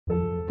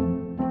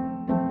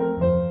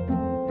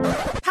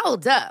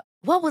Hold up.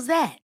 What was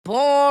that?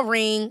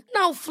 Boring.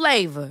 No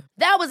flavor.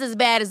 That was as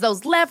bad as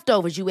those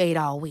leftovers you ate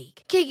all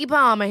week. Keke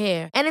Palmer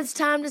here, and it's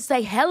time to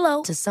say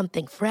hello to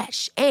something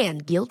fresh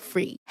and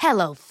guilt-free.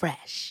 Hello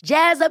Fresh.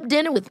 Jazz up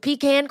dinner with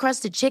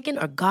pecan-crusted chicken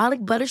or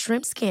garlic butter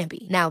shrimp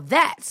scampi. Now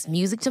that's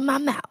music to my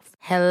mouth.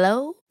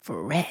 Hello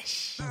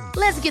Fresh.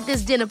 Let's get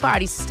this dinner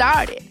party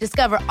started.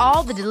 Discover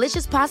all the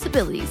delicious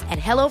possibilities at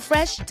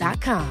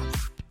hellofresh.com.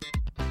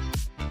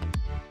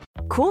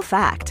 Cool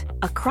fact,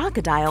 a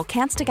crocodile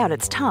can't stick out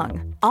its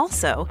tongue.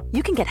 Also,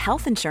 you can get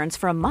health insurance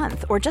for a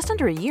month or just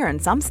under a year in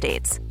some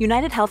states.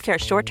 United Healthcare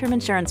short-term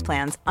insurance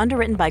plans,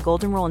 underwritten by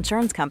Golden Rule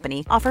Insurance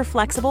Company, offer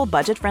flexible,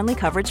 budget-friendly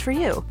coverage for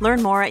you.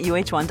 Learn more at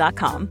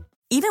uh1.com.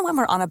 Even when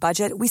we're on a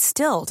budget, we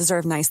still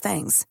deserve nice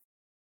things.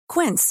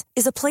 Quince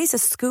is a place to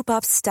scoop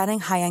up stunning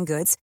high-end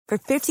goods for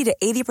 50 to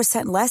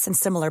 80% less than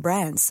similar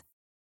brands.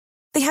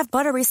 They have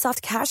buttery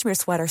soft cashmere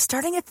sweaters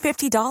starting at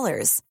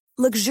 $50,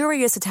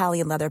 luxurious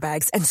Italian leather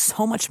bags, and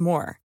so much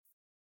more.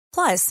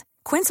 Plus,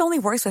 Quince only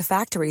works with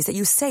factories that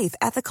use safe,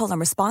 ethical, and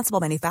responsible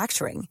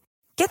manufacturing.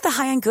 Get the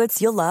high-end goods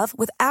you'll love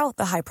without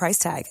the high price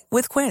tag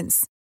with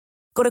Quince.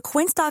 Go to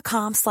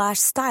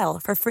quince.com/style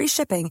for free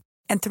shipping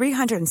and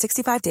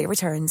 365-day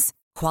returns.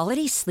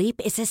 Quality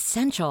sleep is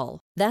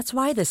essential. That's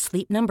why the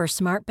Sleep Number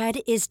Smart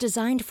Bed is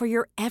designed for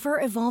your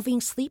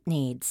ever-evolving sleep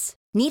needs.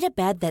 Need a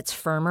bed that's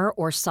firmer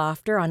or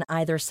softer on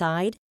either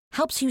side?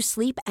 Helps you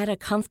sleep at a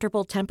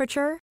comfortable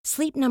temperature?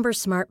 Sleep Number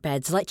Smart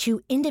Beds let you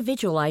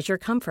individualize your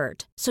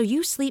comfort, so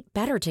you sleep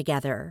better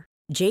together.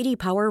 J.D.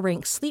 Power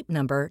ranks Sleep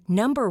Number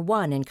number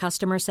 1 in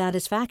customer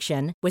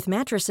satisfaction with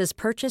mattresses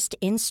purchased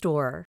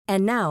in-store.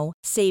 And now,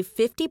 save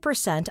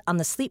 50% on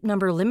the Sleep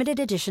Number Limited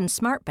Edition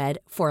Smart Bed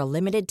for a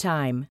limited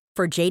time.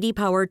 For J.D.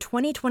 Power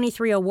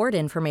 2023 award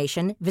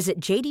information, visit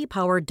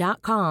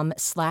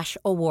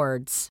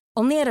jdpower.com/awards.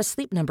 Only at a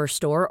Sleep Number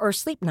store or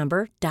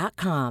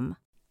sleepnumber.com.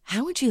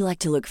 How would you like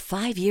to look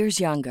 5 years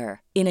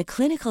younger? In a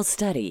clinical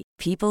study,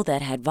 people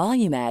that had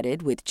volume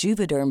added with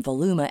Juvederm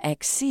Voluma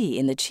XC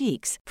in the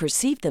cheeks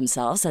perceived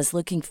themselves as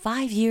looking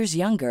 5 years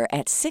younger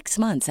at 6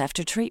 months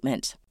after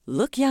treatment.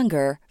 Look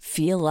younger,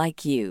 feel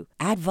like you.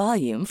 Add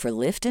volume for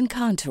lift and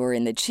contour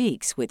in the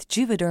cheeks with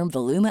Juvederm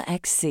Voluma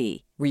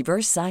XC.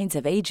 Reverse signs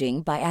of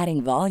aging by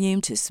adding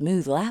volume to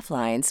smooth laugh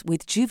lines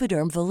with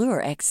Juvederm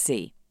Volure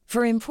XC.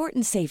 For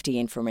important safety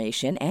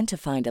information and to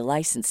find a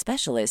licensed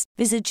specialist,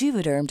 visit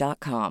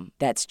Juvederm.com.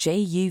 That's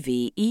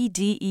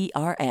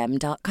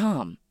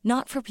JUVEDERM.com.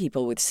 Not for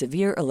people with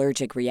severe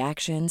allergic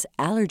reactions,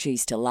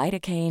 allergies to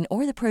lidocaine,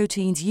 or the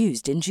proteins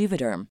used in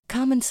Juvederm.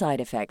 Common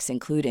side effects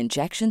include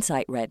injection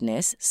site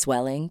redness,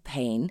 swelling,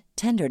 pain,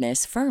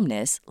 tenderness,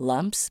 firmness,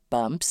 lumps,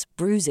 bumps,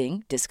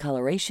 bruising,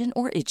 discoloration,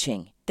 or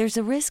itching. There's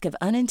a risk of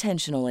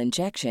unintentional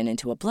injection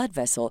into a blood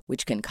vessel,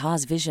 which can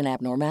cause vision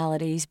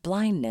abnormalities,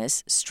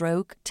 blindness,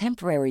 stroke,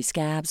 temporary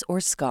scabs,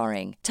 or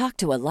scarring. Talk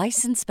to a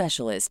licensed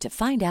specialist to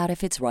find out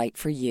if it's right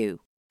for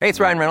you. Hey, it's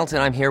Ryan Reynolds,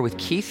 and I'm here with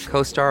Keith,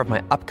 co-star of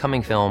my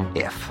upcoming film,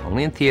 If,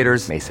 only in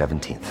theaters May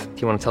 17th.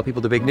 Do you want to tell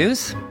people the big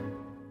news?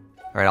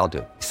 All right, I'll do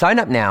it. Sign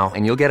up now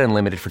and you'll get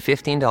unlimited for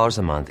 $15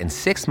 a month and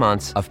 6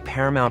 months of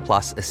Paramount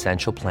Plus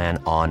Essential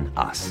Plan on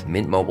us.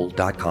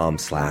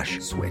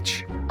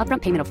 MintMobile.com/switch.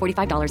 Upfront payment of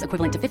 $45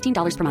 equivalent to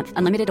 $15 per month.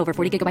 Unlimited over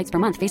 40 gigabytes per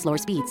month. Face lower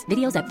speeds.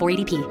 Videos at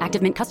 480p.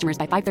 Active Mint customers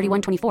by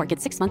 531.24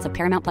 get 6 months of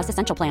Paramount Plus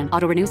Essential Plan.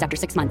 Auto renews after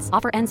 6 months.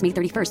 Offer ends May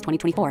 31st,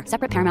 2024.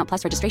 Separate Paramount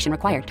Plus registration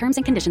required. Terms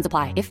and conditions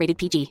apply if rated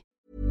PG.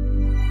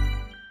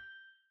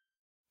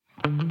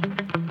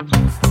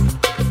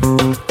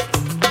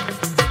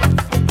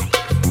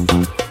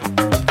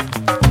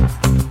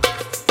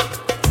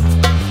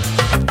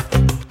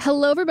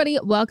 Hello, everybody.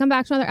 Welcome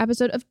back to another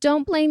episode of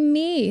Don't Blame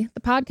Me,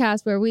 the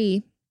podcast where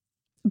we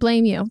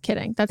blame you.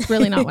 Kidding. That's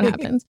really not what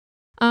happens.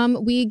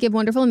 We give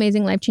wonderful,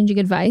 amazing, life-changing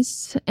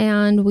advice,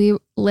 and we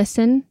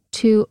listen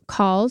to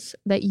calls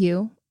that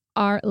you,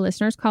 our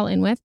listeners, call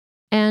in with,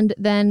 and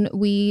then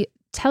we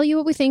tell you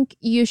what we think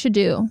you should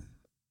do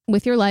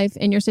with your life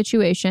in your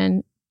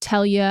situation.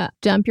 Tell you,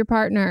 dump your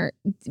partner,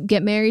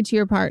 get married to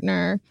your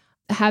partner,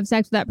 have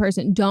sex with that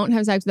person, don't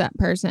have sex with that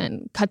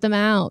person, cut them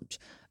out,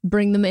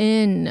 bring them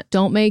in.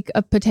 Don't make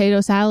a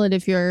potato salad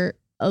if you're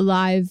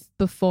alive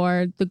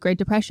before the Great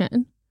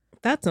Depression.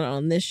 That's not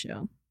on this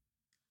show.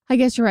 I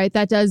guess you're right.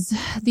 That does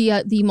the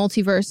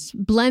multiverse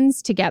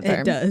blends together.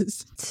 It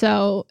does.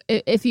 So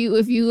if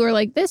you are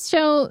like, this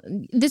show,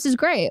 this is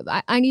great,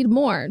 I need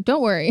more.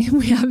 Don't worry.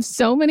 We have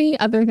so many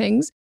other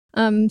things.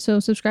 So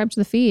subscribe to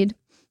the feed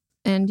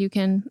and you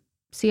can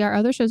see our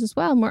other shows as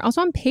well. And we're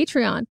also on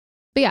Patreon.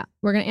 But yeah,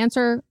 we're going to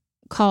answer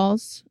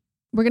calls.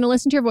 We're going to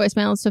listen to your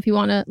voicemails. So if you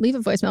want to leave a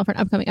voicemail for an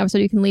upcoming episode,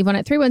 you can leave one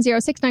at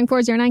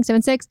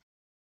 310-694-0976.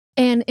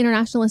 And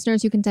international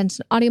listeners, you can send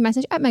an audio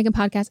message at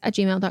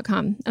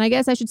meganpodcast@gmail.com. And I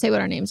guess I should say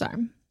what our names are.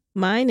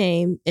 My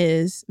name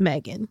is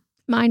Megan.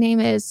 My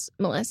name is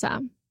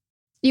Melissa.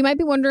 You might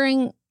be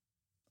wondering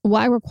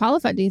why we're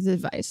qualified to give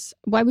this advice.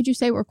 Why would you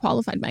say we're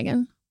qualified,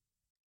 Megan?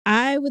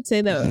 I would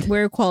say that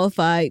we're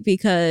qualified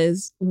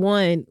because,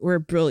 one, we're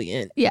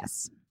brilliant.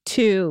 Yes.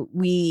 Two,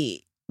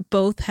 we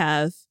both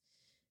have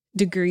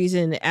degrees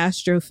in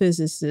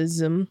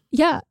astrophysicism.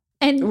 Yeah.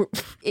 And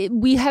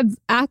we have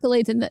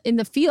accolades in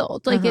the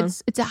field. Like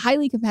it's a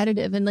highly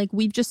competitive, and like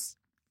we've just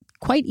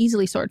quite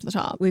easily soared to the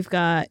top. We've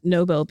got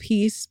Nobel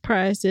Peace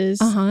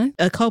Prizes,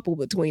 a couple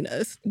between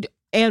us,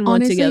 and Honestly,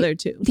 one together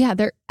too. Yeah,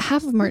 they're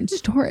half of them are in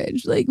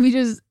storage. Like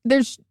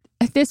there's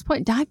at this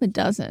point dime a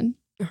dozen.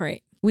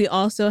 Right. We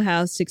also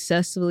have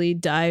successfully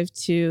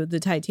dived to the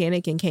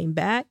Titanic and came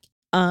back.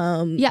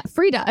 Yeah,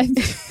 free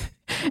dive.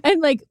 And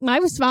like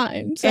mine was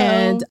fine. So.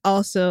 And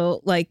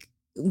also like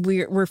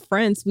we're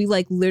friends. We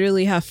like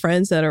literally have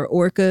friends that are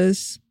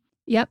orcas.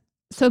 Yep.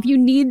 So if you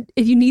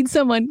need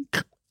someone,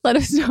 let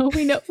us know.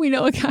 We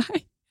know a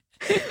guy.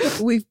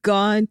 We've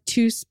gone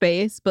to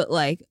space, but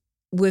like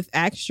with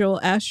actual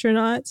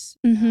astronauts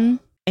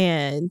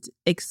and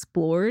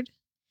explored.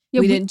 Yeah,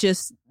 we didn't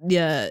just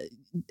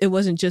it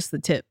wasn't just the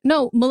tip.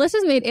 No,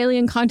 Melissa's made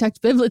alien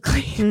contact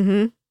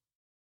biblically.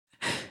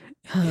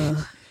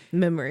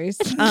 Memories.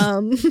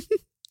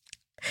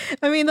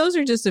 I mean, those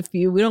are just a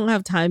few. We don't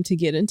have time to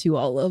get into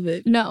all of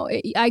it. No,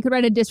 I could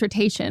write a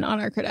dissertation on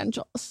our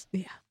credentials.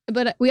 Yeah.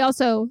 But we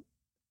also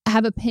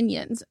have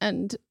opinions,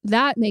 and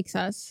that makes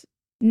us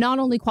not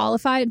only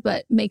qualified,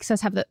 but makes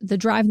us have the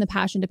drive and the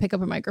passion to pick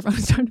up a microphone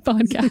and start a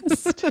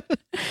podcast.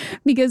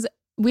 Because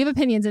we have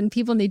opinions and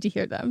people need to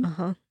hear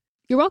them.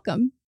 You're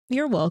welcome.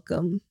 You're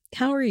welcome.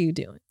 How are you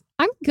doing?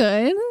 I'm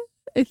good,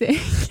 I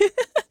think.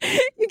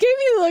 You gave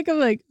me the look of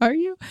like, are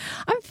you?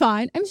 I'm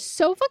fine. I'm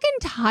so fucking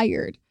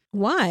tired.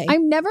 Why?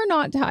 I'm never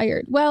not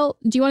tired. Well,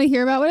 do you want to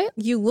hear about it?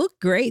 You look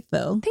great,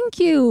 though. Thank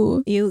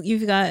you.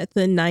 You've got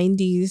the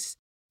 90s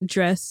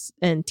dress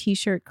and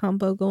t-shirt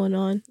combo going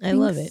on. I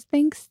love it.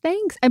 Thanks.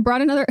 I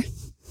brought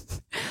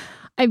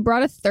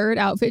a third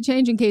outfit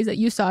change in case that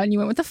you saw it and you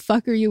went, what the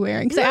fuck are you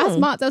wearing? Because I asked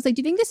Mott, I was like, do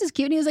you think this is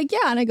cute? And he was like,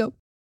 yeah. And I go,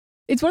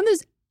 it's one of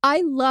those,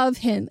 I love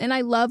him and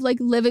I love like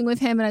living with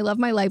him and I love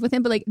my life with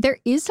him. But like there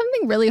is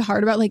something really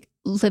hard about like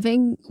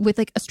living with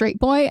like a straight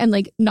boy and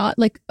like not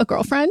like a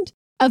girlfriend,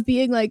 of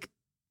being like,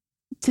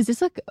 does this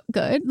look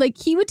good? Like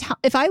he would tell,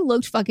 if I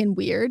looked fucking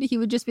weird, he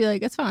would just be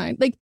like, it's fine.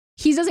 Like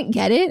he doesn't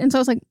get it. And so I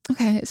was like,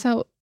 okay,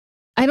 so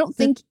I don't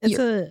think it's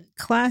a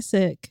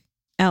classic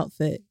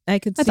outfit. I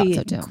could see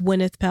so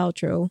Gwyneth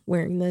Paltrow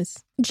wearing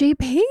this.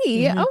 JP.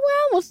 Oh,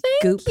 wow. Well,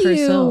 thank Goop you.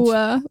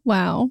 Herself.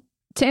 Wow.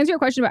 To answer your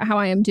question about how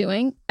I am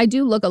doing, I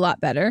do look a lot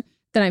better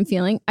than I'm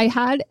feeling. I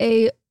had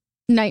a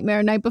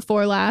nightmare night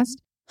before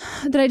last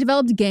that I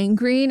developed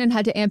gangrene and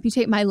had to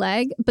amputate my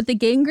leg. But the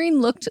gangrene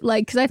looked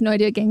like, because I have no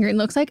idea what gangrene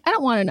looks like. I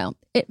don't want to know.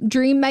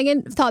 Dream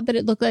Megan thought that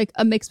it looked like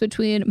a mix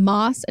between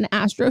moss and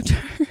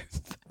AstroTurf.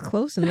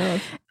 Close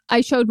enough.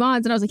 I showed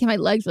Mons and I was like, yeah, my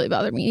legs really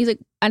bother me. He's like,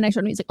 and I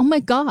showed him, he's like, oh my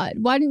God,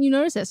 why didn't you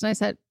notice this? And I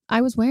said,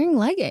 I was wearing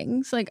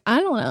leggings. Like,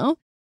 I don't know.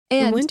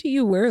 And when do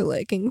you wear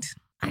leggings?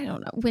 I don't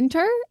know.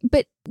 Winter.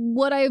 But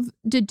what I've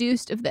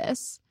deduced of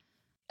this,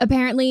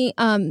 apparently,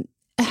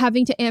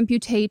 having to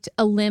amputate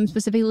a limb,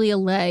 specifically a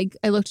leg,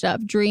 I looked it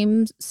up.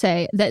 Dreams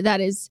say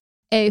that is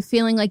a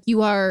feeling like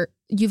you've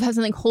had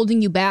something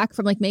holding you back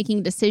from like making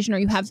a decision, or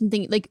you have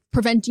something like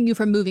preventing you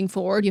from moving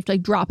forward. You have to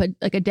like drop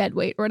a dead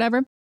weight or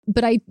whatever.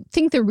 But I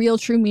think the real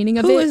true meaning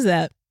of Who is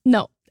that?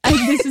 No,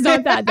 this is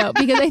not that though,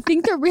 because I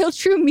think the real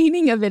true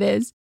meaning of it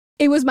is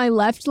it was my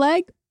left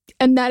leg,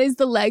 and that is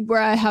the leg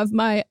where I have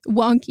my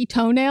wonky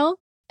toenail.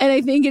 And I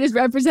think it is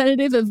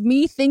representative of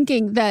me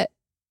thinking that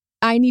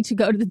I need to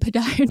go to the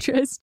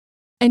podiatrist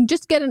and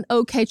just get an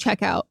okay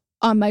checkout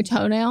on my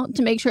toenail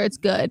to make sure it's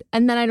good.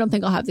 And then I don't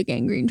think I'll have the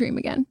gangrene dream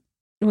again.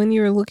 When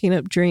you were looking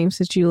up dreams,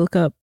 did you look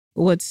up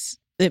what's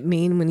it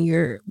mean when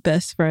you're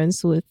best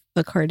friends with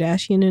a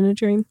Kardashian in a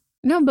dream?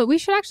 No, but we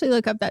should actually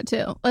look up that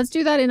too. Let's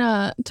do that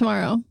in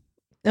tomorrow.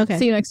 Okay.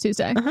 See you next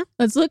Tuesday.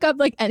 Let's look up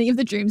like any of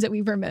the dreams that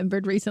we've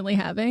remembered recently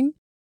having,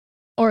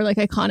 or like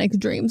iconic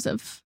dreams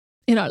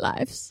in our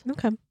lives.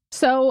 Okay.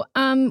 So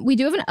we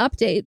do have an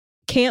update.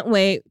 Can't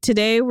wait.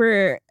 Today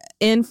we're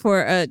in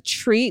for a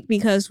treat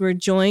because we're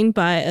joined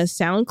by a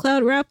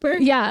SoundCloud rapper.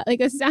 Yeah, like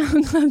a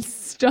SoundCloud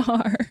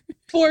star.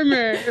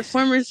 Former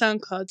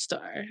SoundCloud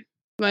star.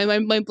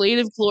 My blade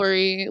of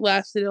glory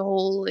lasted a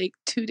whole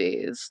 2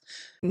 days.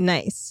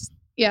 Nice.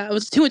 Yeah, it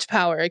was too much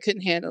power. I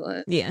couldn't handle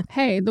it. Yeah.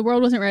 Hey, the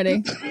world wasn't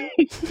ready.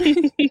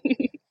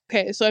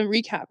 Okay, so I'm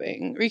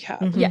recapping.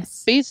 Mm-hmm.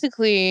 Yes.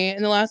 Basically,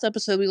 in the last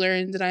episode, we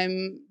learned that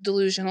I'm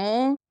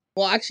delusional.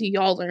 Well, actually,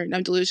 y'all learned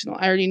I'm delusional.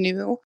 I already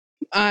knew.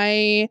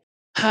 I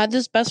had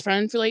this best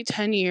friend for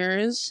 10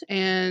 years,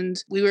 and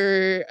we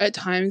were at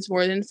times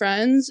more than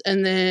friends.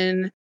 And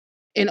then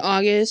in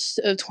August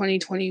of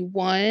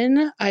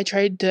 2021, I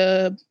tried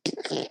to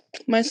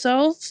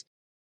myself,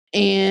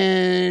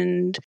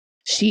 and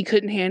she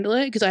couldn't handle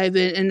it because I had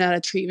been in and out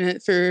of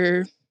treatment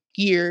for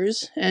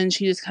years, and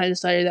she just kind of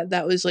decided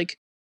that was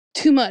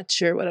too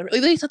much or whatever.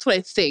 At least that's what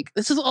I think.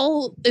 This is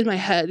all in my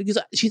head because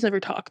she's never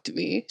talked to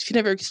me. She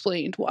never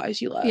explained why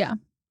she left. Yeah.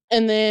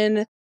 And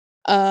then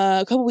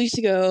a couple weeks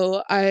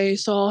ago, I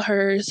saw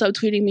her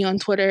subtweeting me on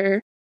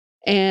Twitter,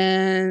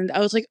 and I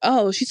was like,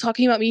 oh, she's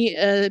talking about me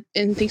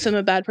and thinks I'm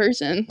a bad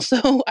person.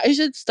 So I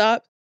should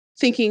stop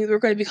thinking we're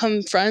going to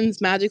become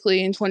friends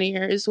magically in 20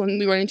 years when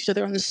we run into each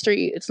other on the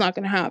street. It's not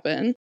going to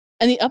happen.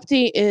 And the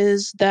update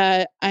is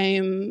that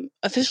I'm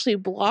officially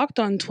blocked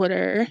on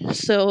Twitter.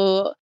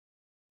 So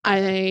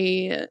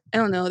I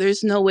don't know.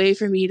 There's no way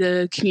for me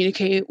to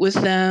communicate with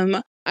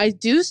them. I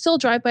do still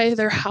drive by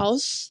their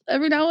house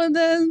every now and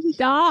then.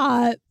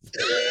 Stop.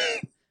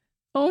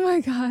 Oh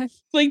my gosh.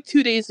 Like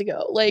 2 days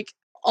ago. Like,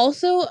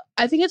 also,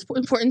 I think it's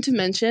important to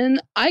mention,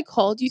 I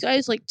called you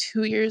guys like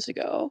 2 years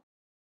ago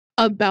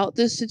about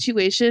this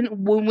situation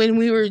when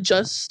we were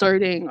just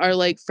starting our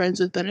like friends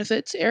with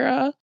benefits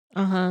era.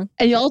 Uh-huh.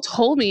 And y'all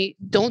told me,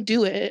 don't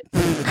do it.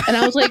 And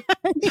I was like,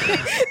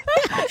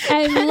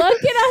 and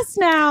look at us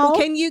now. Well,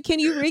 can you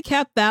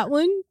recap that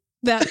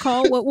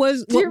call? Do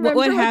you remember what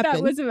what happened?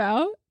 that was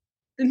about?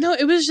 No,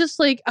 it was just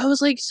like, I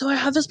was like, so I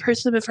have this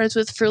person I've been friends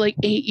with for like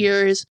 8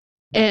 years,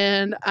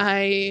 and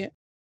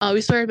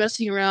we started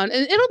messing around,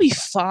 and it'll be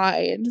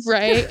fine,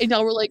 right? And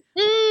y'all were like,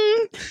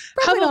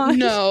 how about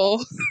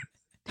no?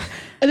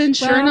 And then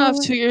sure enough,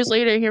 2 years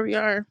later, here we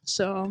are.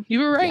 So you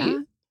were right.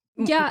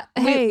 Yeah.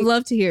 Hey, we'd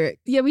love to hear it.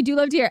 Yeah, we do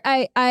love to hear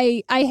it.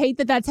 I hate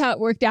that that's how it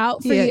worked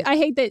out for you. I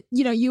hate that,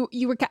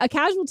 you were a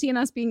casualty in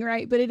us being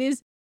right, but it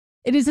is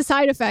a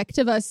side effect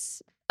of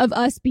us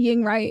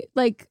being right.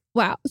 Like,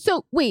 wow.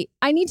 So wait,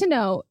 I need to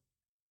know,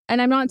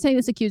 and I'm not saying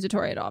this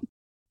accusatory at all.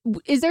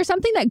 Is there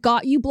something that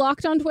got you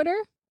blocked on Twitter?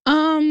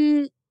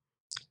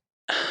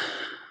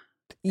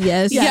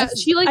 Yes. Yeah,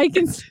 she like, they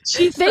can't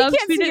see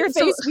your face.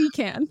 So, we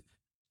can.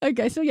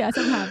 Okay, so yeah,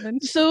 something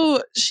happened.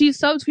 So she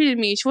subtweeted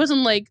me. She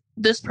wasn't like,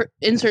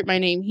 insert my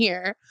name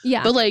here.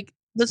 Yeah. But like,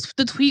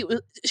 the tweet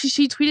was,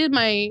 she tweeted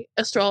my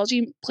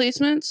astrology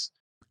placements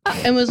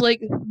and was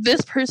like,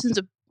 this person's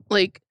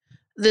like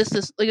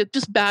this like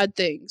just bad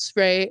things,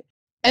 right?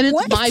 And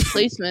it's my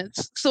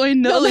placements, so I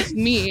know it's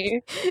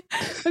me.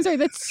 I'm sorry,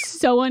 that's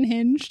so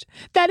unhinged.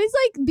 That is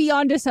like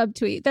beyond a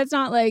subtweet. That's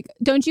not like,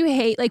 don't you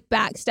hate like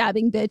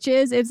backstabbing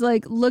bitches? It's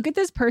like, look at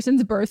this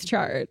person's birth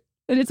chart.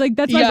 And it's like,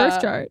 that's my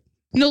birth chart.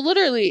 No,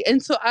 literally.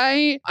 And so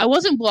I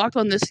wasn't blocked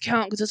on this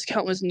account because this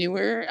account was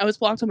newer. I was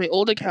blocked on my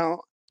old account.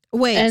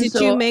 Wait, and did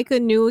you make a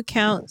new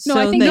account? No,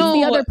 I think it's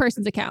the other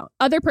person's account.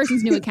 Other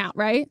person's new account,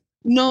 right?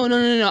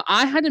 No.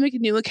 I had to make a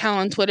new account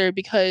on Twitter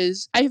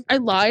because I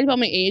lied about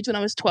my age when I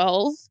was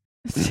 12.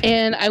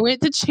 And I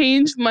went to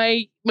change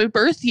my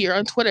birth year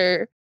on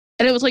Twitter.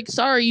 And it was like,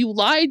 sorry, you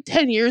lied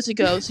 10 years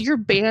ago, so you're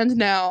banned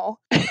now.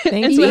 And so I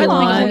had to make a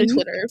whole new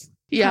Twitter.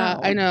 Yeah,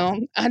 I know.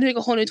 I had to make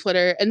a whole new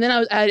Twitter. And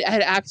then I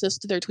had access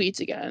to their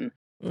tweets again.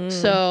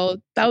 So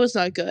that was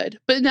not good.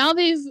 But now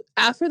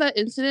after that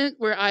incident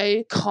where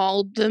I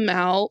called them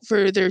out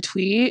for their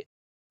tweet,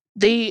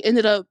 they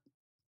ended up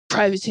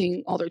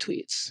privating all their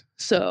tweets.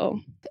 So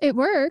it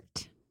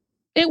worked.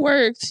 It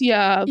worked,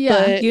 yeah.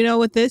 Yeah. But you know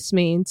what this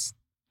means?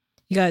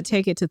 You got to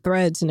take it to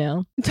Threads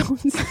now.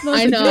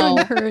 I know.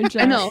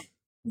 I know.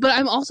 But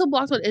I'm also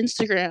blocked on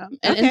Instagram.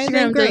 And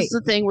Instagram does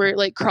the thing where it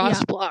like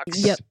cross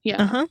blocks. Yep.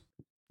 Yeah. Uh-huh.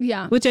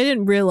 Yeah. Which I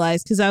didn't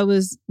realize because I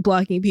was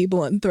blocking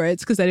people on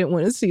Threads because I didn't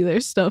want to see their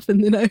stuff.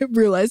 And then I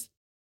realized,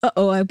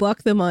 I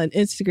blocked them on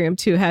Instagram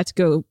too. I had to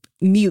go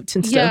mute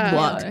instead of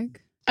block.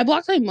 I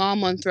blocked my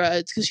mom on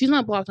Threads because she's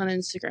not blocked on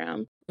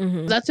Instagram.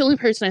 Mm-hmm. That's the only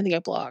person I think I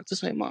blocked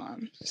was my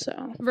mom. So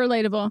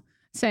relatable.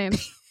 Same.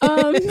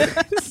 On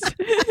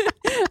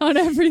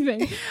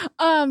everything.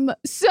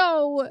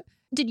 So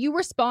did you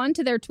respond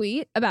to their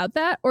tweet about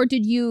that? Or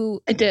did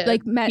you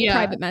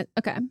private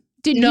okay.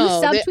 Did you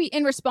subtweet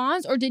in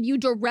response, or did you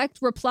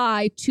direct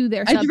reply to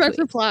their subtweet? I direct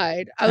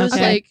replied. I was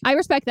like, I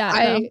respect that.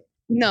 I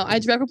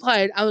direct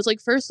replied. I was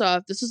like, first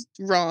off, this is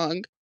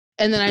wrong.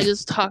 And then I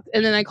just talked,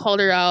 and then I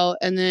called her out,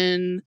 and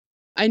then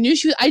I knew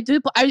she was, I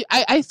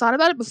thought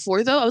about it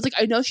before though. I was like,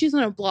 I know she's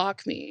gonna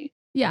block me.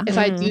 Yeah. If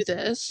I do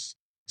this.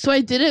 So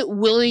I did it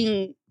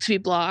willing to be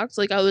blocked.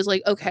 Like I was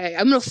like, okay,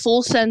 I'm gonna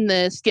full send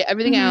this, get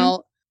everything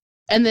out.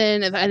 And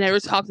then if I never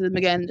talk to them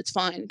again, it's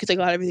fine because I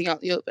got everything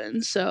out in the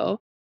open. So,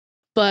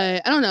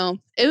 but I don't know.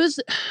 It's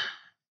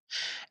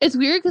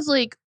weird because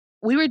like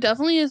we were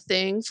definitely a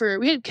thing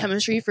we had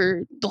chemistry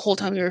for the whole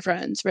time we were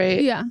friends,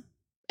 right? Yeah.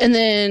 And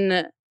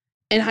then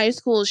in high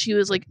school, she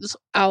was like this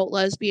out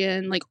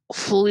lesbian, like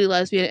fully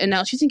lesbian. And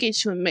now she's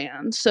engaged to a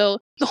man. So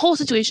the whole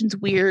situation's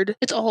weird.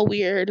 It's all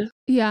weird.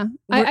 Yeah.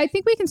 I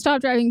think we can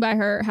stop driving by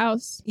her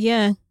house.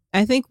 Yeah.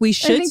 I think we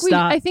should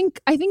stop. I think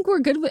we're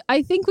good with.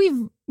 I think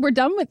we're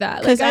done with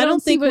that. Because I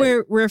don't think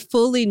we're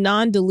fully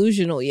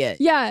non-delusional yet.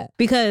 Yeah.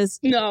 Because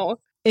no,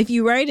 if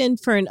you write in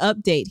for an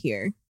update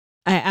here,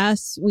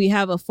 we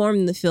have a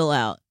form to fill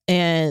out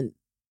and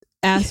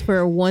ask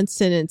for a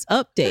 1-sentence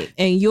update.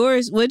 And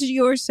what did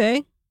yours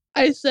say?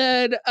 I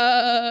said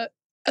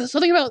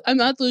something about I'm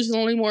not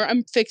delusional anymore.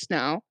 I'm fixed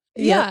now.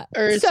 Yeah,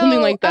 or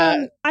something like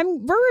that.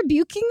 We're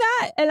rebuking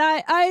that, and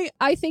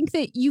I think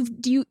that you've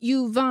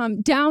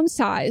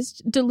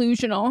downsized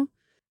delusional.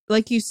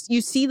 Like you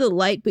see the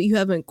light, but you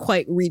haven't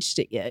quite reached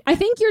it yet. I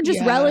think you're just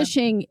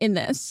relishing in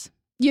this.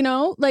 You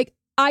know, like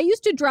I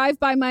used to drive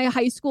by my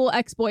high school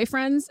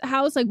ex-boyfriend's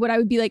house, like when I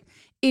would be like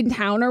in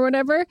town or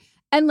whatever,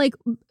 and like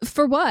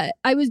for what?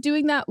 I was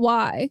doing that.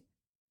 Why?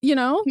 you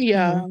know?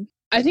 Yeah.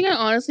 I think I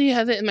honestly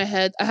have it in my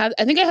head. I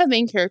think I have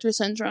main character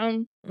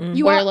syndrome.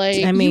 You are,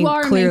 like, I mean, you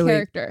are clearly a main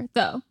character,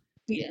 though.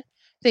 Yeah.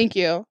 Thank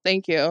you.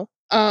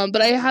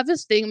 But I have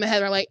this thing in my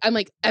head where I'm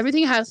like,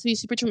 everything has to be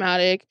super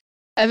traumatic.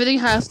 Everything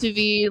has to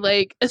be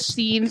like a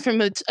scene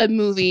from a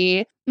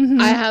movie.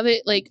 I have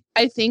it like,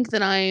 I think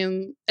that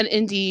I'm an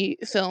indie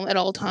film at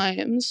all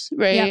times,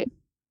 right? Yep.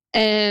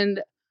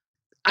 And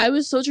I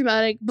was so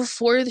dramatic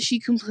before she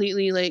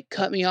completely like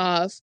cut me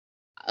off.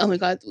 Oh my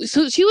God.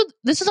 So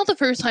this is not the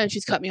first time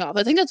she's cut me off.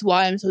 I think that's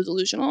why I'm so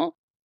delusional.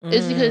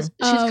 Is because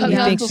she's cut me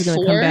off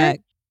before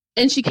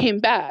and she came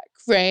back,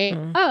 right?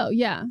 Oh,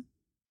 yeah.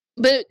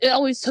 But it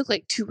always took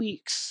like 2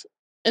 weeks.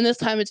 And this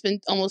time it's been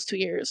almost 2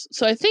 years.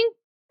 So I think.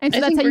 And so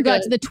that's how you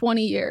got to the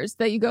 20 years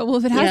that you go, well,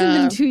 if it hasn't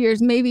been 2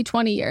 years, maybe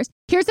 20 years.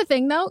 Here's the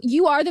thing, though.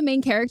 You are the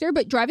main character,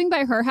 but driving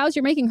by her house,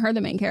 you're making her the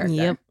main character.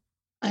 Yep.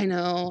 I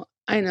know.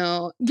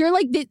 You're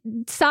like the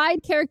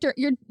side character.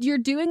 You're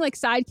doing like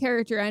side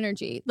character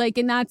energy. Like,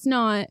 and that's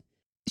not,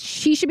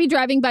 she should be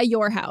driving by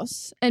your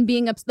house and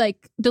being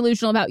like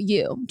delusional about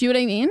you. Do you know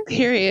what I mean?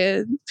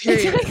 Period.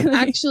 Exactly.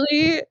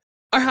 Actually,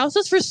 our house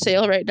is for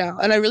sale right now,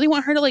 and I really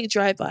want her to like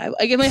drive by.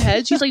 Like in my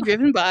head, she's like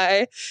driven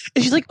by,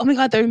 and she's like, "Oh my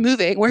God, they're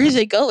moving. Where is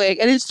it going?"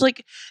 And it's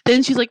like,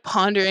 then she's like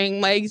pondering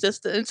my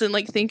existence and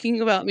like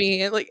thinking about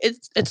me, and like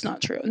it's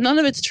not true. None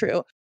of it's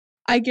true.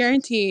 I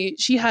guarantee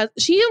she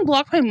even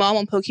blocked my mom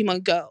on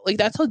Pokemon Go. Like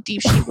that's how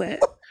deep she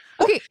went.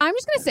 Okay, I'm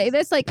just gonna say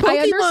this. Like, I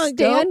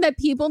understand that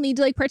people need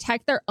to like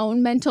protect their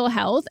own mental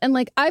health, and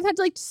like I've had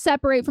to like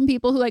separate from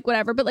people who like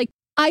whatever. But like,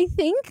 I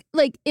think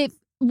like if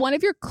one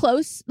of your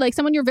close, like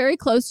someone you're very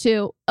close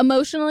to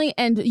emotionally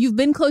and you've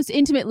been close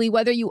intimately,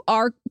 whether you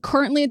are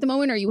currently at the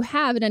moment or you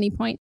have at any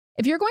point,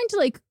 if you're going to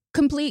like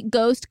complete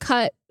ghost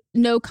cut,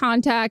 no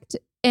contact,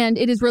 and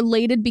it is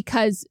related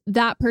because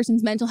that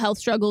person's mental health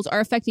struggles are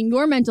affecting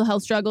your mental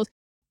health struggles,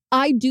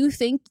 I do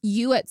think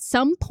you at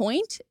some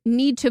point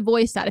need to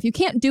voice that. If you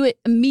can't do it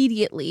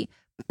immediately,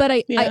 but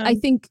I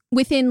think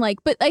within like,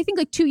 but I think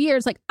like 2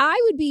 years, like I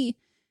would be,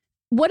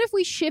 what if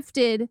we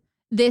shifted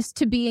this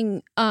to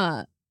being,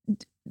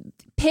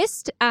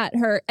 pissed at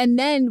her, and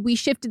then we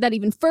shifted that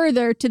even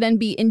further to then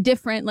be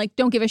indifferent, like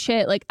don't give a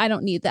shit, like I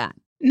don't need that.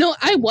 No,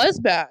 I was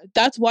bad.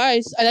 That's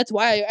why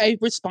I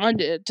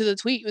responded to the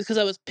tweet, because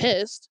I was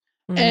pissed.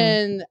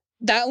 And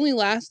that only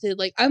lasted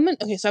like I'm an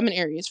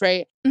Aries,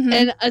 right?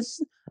 And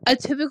a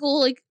typical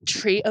like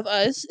trait of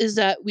us is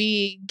that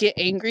we get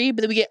angry,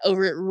 but then we get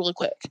over it really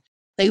quick.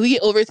 Like we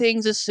get over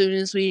things as soon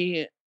as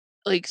we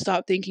like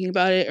stop thinking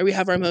about it, or we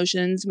have our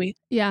emotions.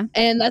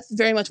 And that's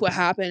very much what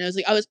happened.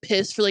 I was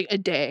pissed for like a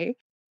day,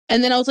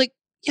 and then I was like,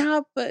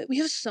 yeah, but we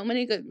have so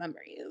many good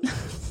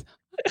memories.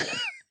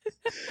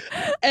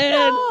 And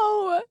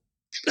no.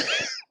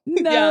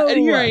 Yeah, and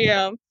here I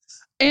am.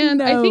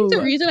 And I think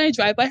the reason I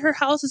drive by her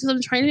house is because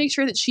I'm trying to make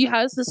sure that she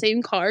has the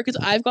same car, because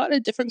I've gotten a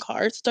different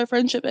car since our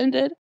friendship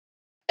ended.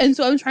 And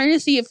so I'm trying to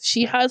see if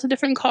she has a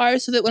different car,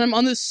 so that when I'm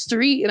on the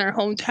street in our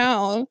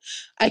hometown,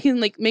 I can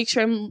like make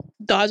sure I'm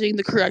dodging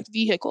the correct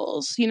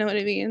vehicles. You know what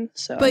I mean?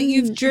 So, but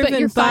you've driven but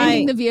you're by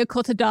finding the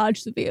vehicle to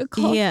dodge the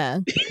vehicle. Yeah.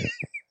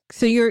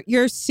 So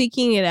you're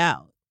seeking it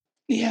out.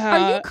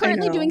 Yeah. Are you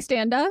currently doing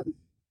stand up?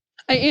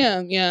 I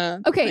am. Yeah.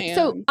 Okay.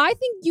 So I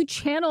think you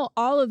channel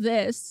all of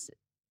this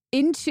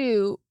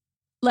into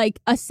like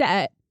a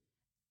set,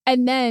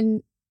 and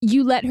then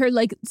you let her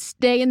like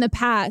stay in the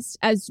past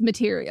as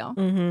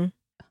material.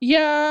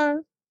 Yeah.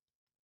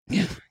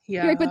 Yeah.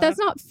 You're like, but that's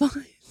not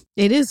fun.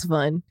 It is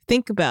fun.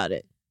 Think about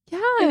it. Yeah.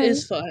 It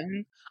is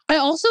fun. I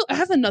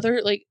have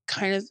another like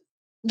kind of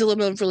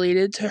dilemma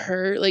related to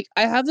her. Like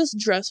I have this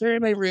dresser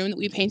in my room that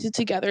we painted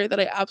together that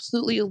I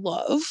absolutely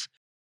love,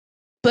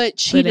 but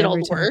she did all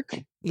the work.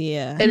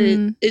 Yeah.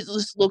 And it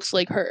just looks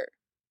like her.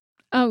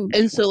 Oh.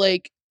 And so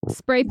like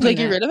spray paint. Like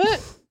get rid of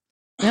it?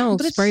 No,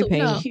 but spray it's so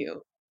paint.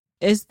 Cute.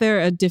 Is there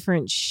a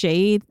different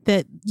shade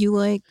that you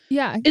like?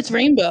 Yeah. It's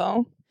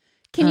rainbow.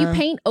 Can you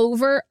paint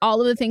over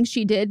all of the things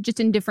she did just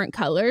in different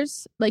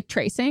colors, like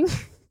tracing?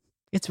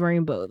 It's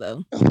rainbow,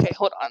 though. Okay,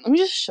 hold on. Let me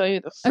just show you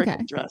the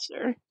freaking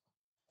dresser.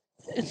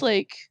 It's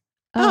like...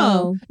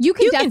 Oh, you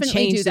can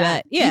definitely do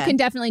that. Yeah. You can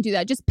definitely do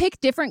that. Just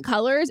pick different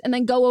colors and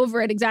then go over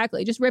it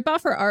exactly. Just rip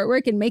off her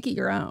artwork and make it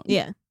your own.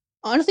 Yeah.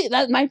 Honestly,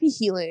 that might be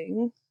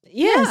healing.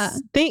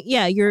 Yes.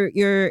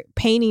 You're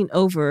painting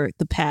over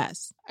the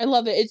past. I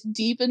love it. It's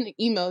deep and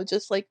emo,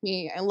 just like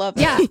me. I love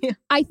it. Yeah.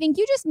 I think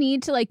you just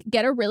need to like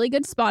get a really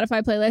good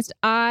Spotify playlist.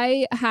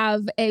 I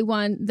have a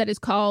one that is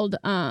called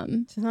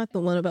It's not the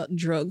one about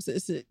drugs,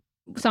 is it?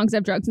 Songs that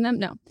have drugs in them?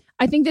 No.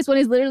 I think this one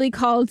is literally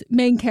called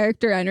Main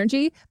Character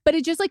Energy, but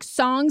it's just like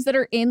songs that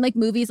are in like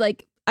movies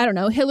like, I don't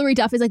know, Hilary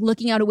Duff is like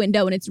looking out a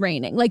window and it's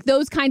raining. Like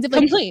those kinds of like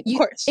complete, of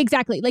course.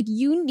 Exactly. Like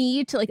you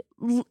need to like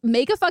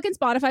make a fucking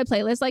Spotify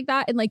playlist like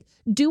that and like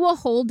do a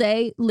whole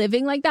day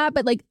living like that,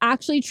 but like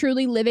actually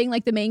truly living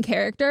like the main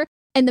character.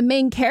 And the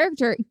main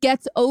character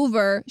gets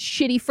over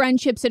shitty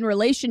friendships and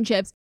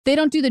relationships. They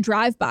don't do the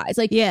drive-bys.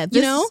 Like,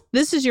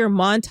 this is your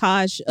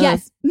montage of...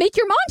 Yes, make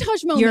your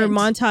montage moment. Your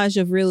montage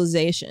of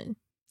realization.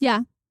 Yeah.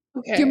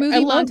 Okay, your movie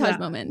montage that.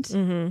 moment.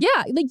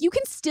 Yeah, like you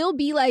can still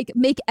be like,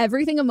 make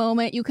everything a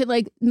moment. You could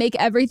like make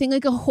everything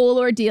like a whole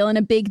ordeal and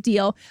a big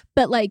deal,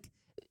 but like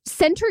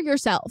center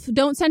yourself.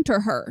 Don't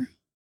center her.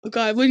 Oh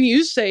God, when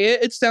you say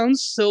it, it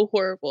sounds so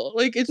horrible.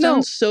 Like it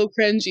sounds so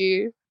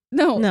cringy.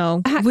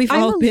 No, we've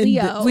all been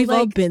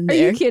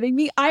there. Are you kidding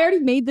me? I already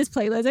made this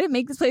playlist. I didn't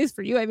make this playlist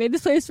for you. I made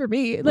this playlist for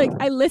me. Like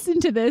I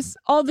listen to this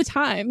all the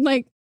time.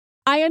 Like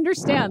I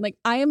understand. Like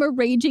I am a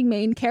raging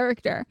main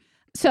character.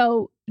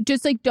 So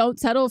just like don't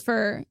settle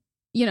for,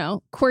 you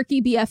know,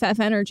 quirky BFF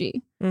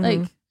energy.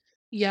 Like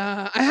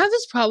yeah, I have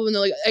this problem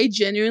though. Like I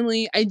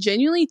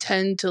genuinely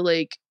tend to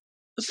like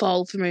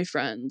fall for my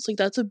friends. Like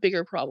that's a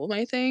bigger problem,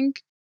 I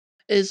think.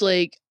 Is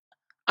like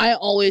I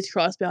always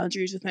cross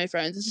boundaries with my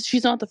friends.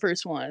 She's not the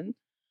first one.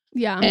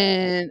 Yeah.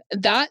 And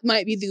that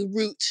might be the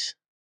root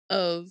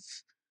of,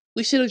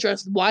 we should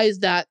address, why is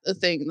that a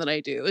thing that I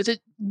do? Is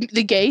it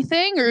the gay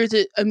thing or is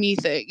it a me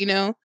thing, you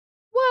know?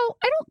 Well,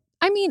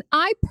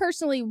 I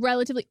personally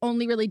relatively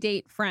only really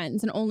date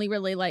friends and only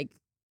really like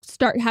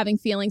start having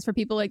feelings for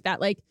people like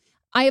that. Like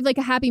I have like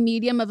a happy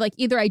medium of like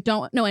either I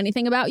don't know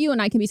anything about you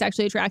and I can be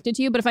sexually attracted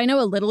to you, but if I know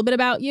a little bit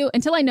about you,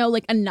 until I know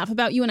like enough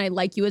about you and I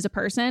like you as a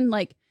person,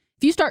 like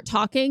if you start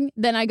talking,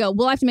 then I go,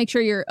 well, I have to make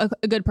sure you're a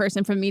good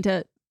person for me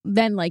to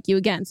then like you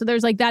again. So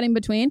there's like that in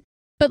between.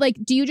 But like,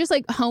 do you just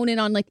like hone in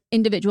on like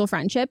individual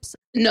friendships?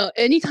 No,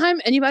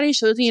 anytime anybody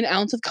shows me an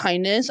ounce of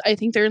kindness, I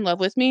think they're in love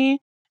with me.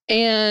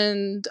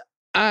 And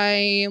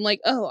I'm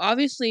like, oh,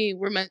 obviously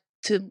we're meant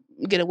to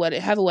get a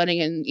wedding, have a wedding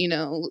and, you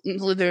know,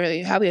 live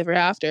very happily ever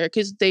after.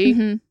 Because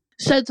they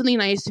said something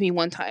nice to me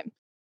one time.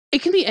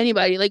 It can be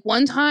anybody. Like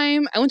one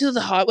time I went to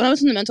when I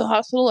was in the mental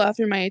hospital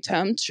after my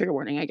attempt, trigger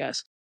warning, I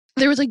guess.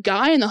 There was a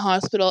guy in the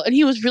hospital and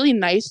he was really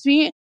nice to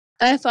me.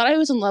 And I thought I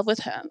was in love with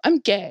him. I'm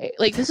gay.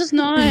 Like, this is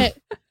not.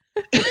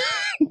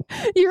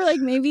 You're like,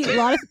 maybe a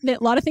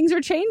lot of things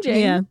are changing.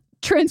 Yeah.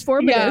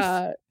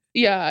 Transformative.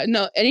 Yeah.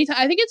 No, anytime.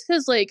 I think it's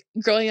because like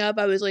growing up,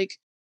 I was like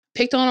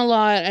picked on a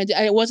lot.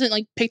 I wasn't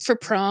like picked for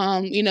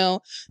prom, you know?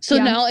 So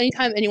now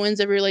anytime anyone's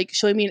ever like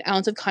showing me an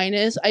ounce of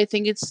kindness, I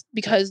think it's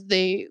because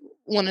they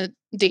want to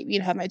date me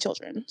and have my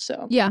children.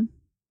 So yeah.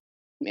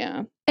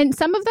 And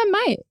some of them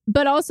might,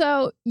 but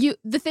also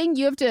the thing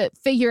you have to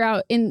figure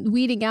out in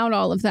weeding out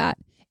all of that,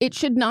 it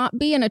should not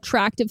be an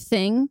attractive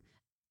thing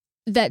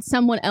that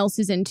someone else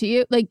is into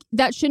you. Like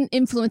that shouldn't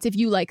influence if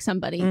you like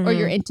somebody or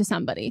you're into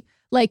somebody.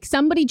 Like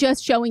somebody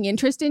just showing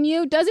interest in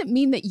you doesn't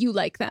mean that you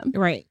like them.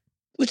 Right.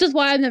 Which is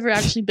why I've never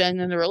actually been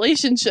in a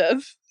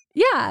relationship.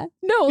 Yeah.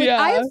 No, like,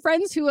 I have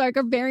friends who like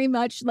are very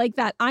much like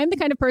that. I'm the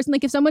kind of person,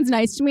 like if someone's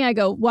nice to me, I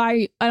go,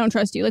 why? I don't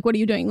trust you. Like, what are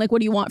you doing? Like,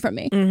 what do you want from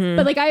me?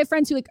 But like I have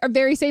friends who like are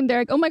very same. They're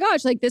like, oh my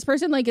gosh, like this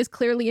person like is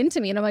clearly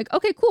into me. And I'm like,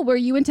 okay, cool. Were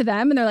you into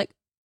them? And they're like,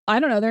 I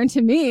don't know. They're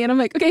into me. And I'm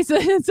like, okay, so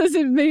it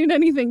doesn't mean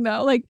anything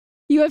though. Like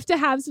you have to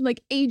have some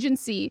like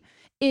agency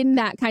in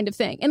that kind of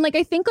thing. And like,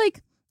 I think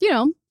like, you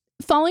know,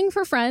 falling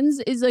for friends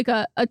is like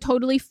a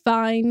totally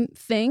fine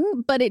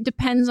thing, but it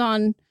depends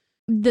on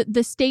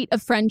the state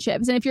of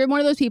friendships. And if you're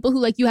one of those people who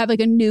like you have like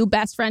a new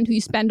best friend who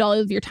you spend all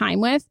of your time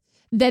with,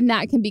 then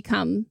that can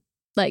become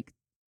like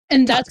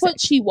and that's toxic. What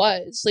she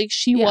was like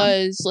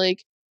was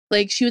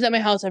like she was at my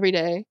house every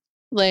day.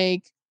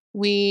 Like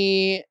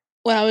when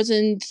I was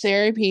in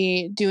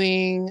therapy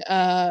doing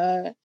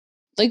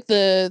like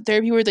the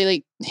therapy where they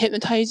like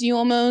hypnotize you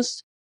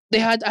almost, I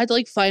had to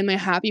like find my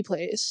happy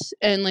place,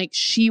 and like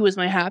she was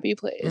my happy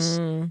place.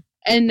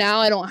 And now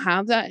I don't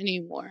have that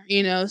anymore,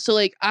 you know? So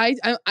like I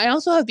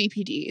also have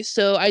BPD.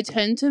 So I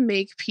tend to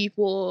make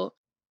people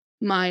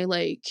my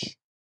like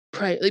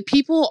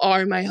people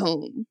are my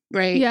home,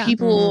 right? Yeah.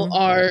 People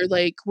are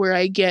like where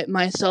I get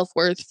my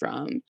self-worth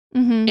from.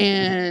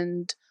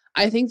 And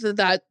I think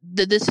that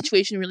this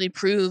situation really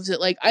proves that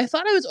like I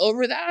thought I was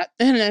over that,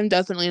 and I'm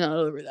definitely not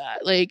over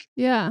that. Like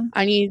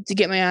I need to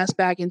get my ass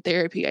back in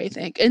therapy, I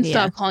think, and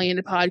stop calling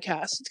into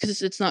podcasts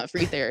because it's not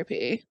free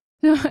therapy.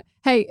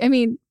 Hey, I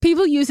mean,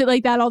 people use it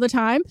like that all the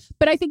time,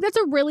 but I think that's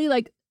a really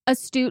like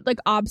astute like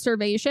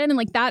observation, and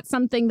like that's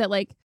something that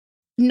like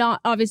not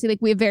obviously like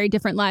we have very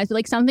different lives, but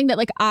like something that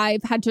like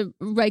I've had to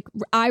like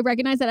I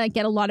recognize that I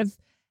get a lot of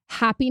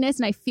happiness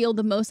and I feel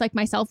the most like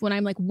myself when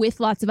I'm like with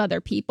lots of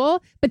other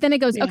people. But then it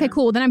goes, okay,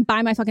 cool. Then I'm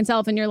by my fucking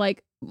self, and you're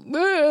like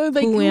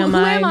who am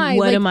I?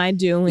 What like, am I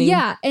doing?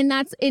 Yeah, and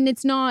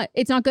it's not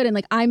good. And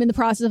like I'm in the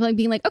process of like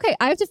being like, okay,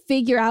 I have to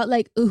figure out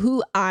like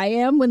who I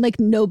am when like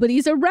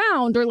nobody's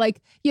around, or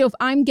like, you know, if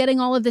I'm getting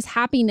all of this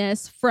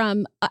happiness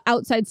from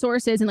outside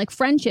sources and like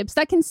friendships,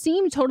 that can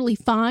seem totally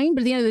fine,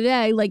 but at the end of the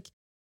day, like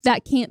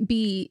that can't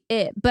be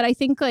it. But I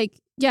think like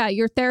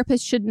your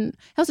therapist shouldn't.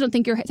 I also don't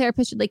think your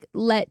therapist should like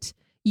let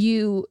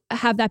you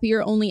have that be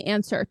your only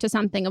answer to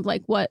something of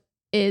like what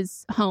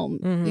is home.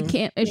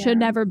 It should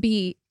never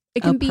be.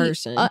 It can be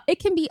person. It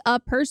can be a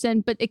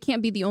person, but it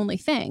can't be the only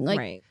thing. Like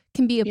it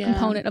can be a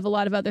component of a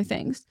lot of other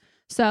things.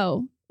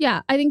 So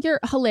yeah, I think you're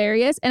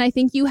hilarious, and I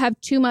think you have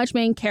too much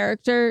main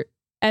character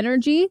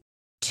energy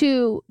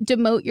to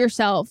demote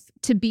yourself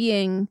to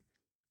being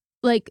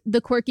like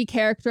the quirky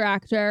character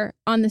actor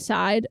on the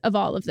side of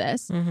all of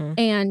this.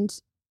 And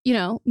you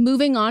know,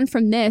 moving on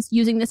from this,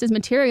 using this as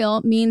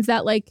material means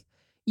that like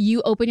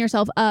you open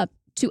yourself up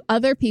to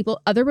other people,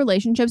 other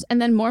relationships,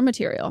 and then more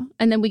material.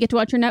 And then we get to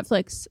watch your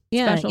Netflix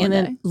special. And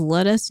then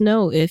let us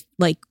know if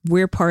like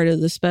we're part of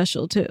the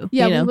special too.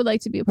 Yeah, you know, we would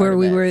like to be a part where of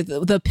we it. were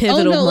the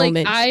pivotal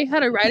moment. Like I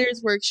had a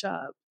writer's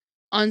workshop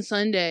on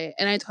Sunday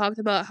and I talked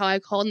about how I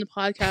called in the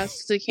podcast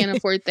because I can't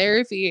afford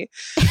therapy.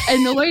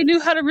 And nobody knew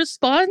how to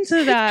respond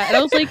to that. And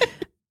I was like,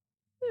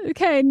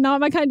 okay,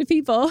 not my kind of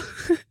people.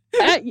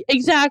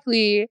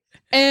 Exactly.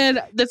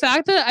 And the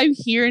fact that I'm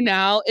here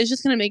now is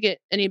just going to make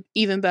it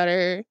even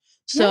better.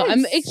 So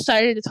I'm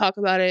excited to talk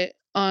about it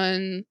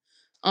on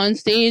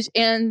stage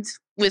and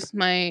with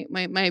my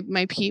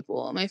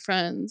people, my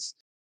friends.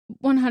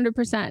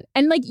 100%.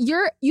 And like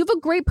you have a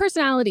great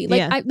personality.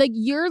 Like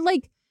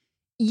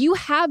you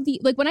have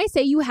the, like when I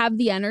say you have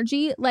the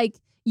energy, like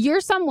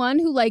you're someone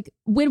who like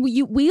when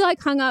we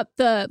like hung up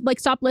the like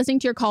stopped listening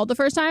to your call the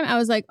first time, I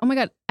was like, oh my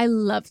God, I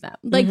love them.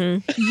 Like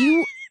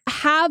you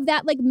have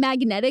that like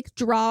magnetic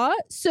draw.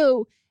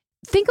 So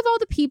think of all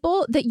the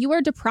people that you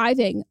are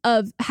depriving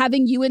of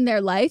having you in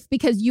their life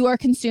because you are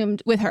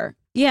consumed with her.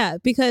 Yeah,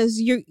 because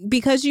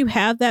you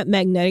have that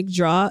magnetic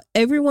draw,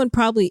 everyone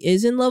probably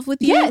is in love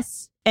with you.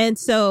 Yes. And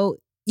so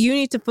you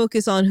need to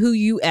focus on who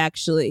you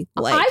actually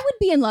like. I would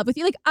be in love with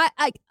you. Like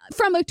I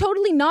from a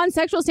totally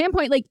non-sexual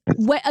standpoint, like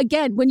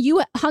when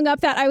you hung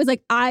up that, I was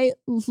like, I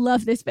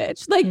love this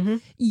bitch. Like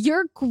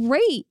you're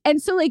great.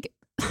 And so like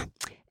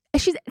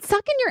she's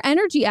sucking your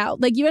energy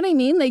out. Like, you know what I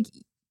mean? Like,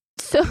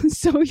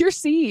 sow your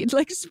seed,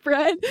 like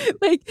spread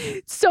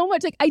like so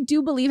much. Like I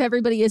do believe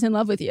everybody is in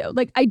love with you.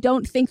 Like I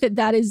don't think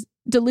that is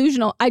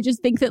delusional. I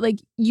just think that like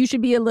you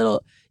should be a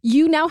little.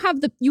 You now have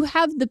the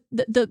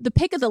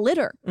pick of the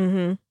litter,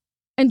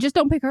 and just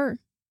don't pick her.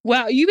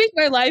 Wow, you make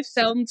my life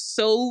sound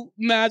so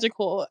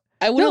magical.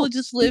 I would have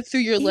just lived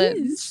through your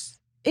lens.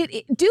 Do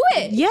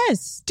it.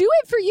 Yes, do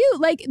it for you.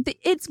 Like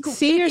it's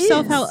see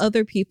yourself how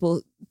other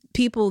people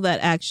that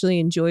actually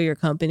enjoy your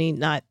company,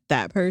 not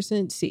that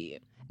person, see you.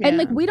 And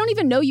like, we don't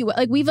even know you.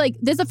 Like,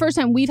 this is the first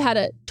time we've had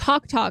a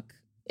talk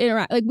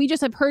interact. Like, we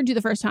just have heard you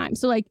the first time.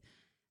 So like,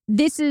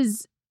 this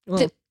is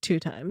 2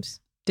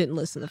 times. Didn't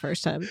listen the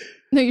first time.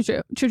 No, you're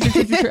true. True.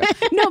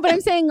 No, but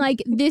I'm saying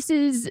like, this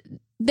is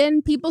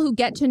then people who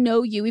get to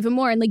know you even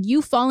more, and like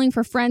you falling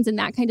for friends and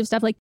that kind of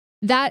stuff like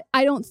that.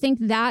 I don't think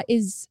that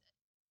is,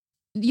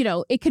 you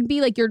know, it could be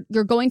like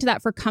you're going to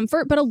that for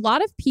comfort, but a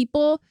lot of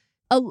people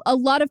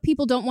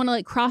don't want to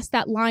like cross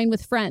that line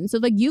with friends. So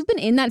like, you've been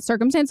in that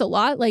circumstance a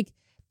lot. Like,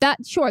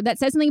 that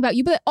says something about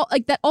you, but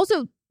like that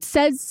also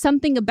says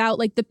something about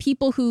like the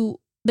people who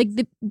like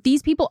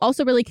these people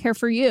also really care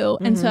for you.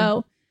 And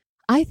so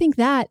I think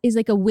that is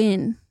like a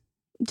win.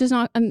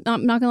 I'm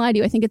not gonna lie to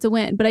you. I think it's a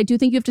win, but I do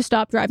think you have to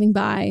stop driving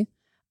by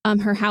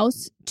her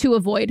house to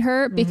avoid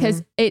her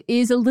because it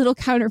is a little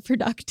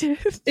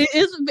counterproductive.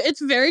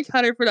 It's very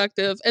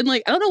counterproductive. And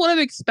like, I don't know what I'm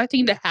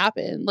expecting to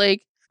happen.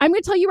 Like, I'm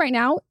going to tell you right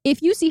now,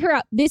 if you see her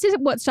out, this is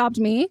what stopped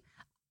me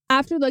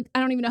after like, I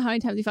don't even know how many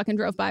times we fucking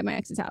drove by my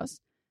ex's house.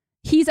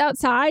 He's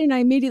outside and I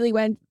immediately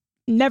went,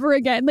 never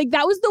again. Like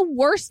that was the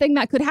worst thing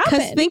that could happen.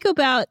 Because think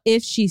about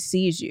if she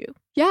sees you.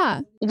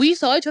 Yeah. We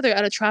saw each other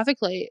at a traffic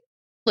light.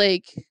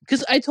 Like,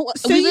 because I told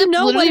so we you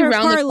know what her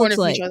car looks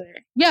like. Each other.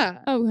 Yeah.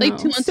 Oh, no. Like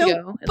 2 months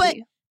ago. But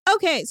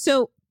okay,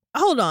 so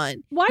hold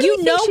on. Why do you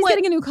think she's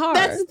getting a new car?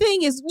 That's the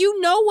thing is, you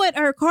know what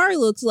her car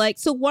looks like.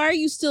 So why are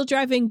you still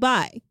driving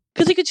by?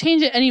 Because it could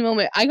change at any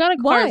moment. I got a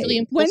car really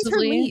impulsively.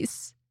 When's her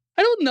lease?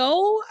 I don't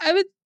know.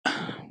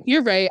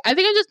 You're right. I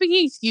think I'm just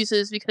making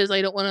excuses because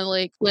I don't want to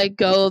like let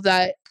go of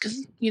that.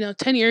 Because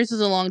 10 years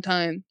is a long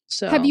time.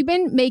 So have you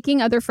been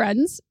making other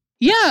friends?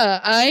 Yeah,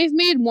 I've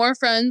made more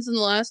friends in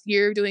the last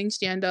year of doing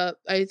stand up,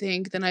 I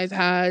think, than I've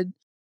had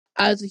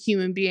as a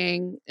human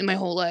being in my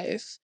whole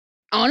life.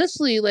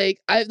 Honestly, like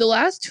the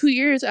last 2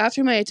 years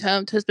after my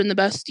attempt has been the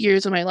best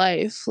years of my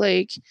life.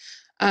 Like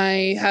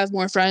I have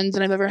more friends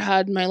than I've ever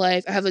had in my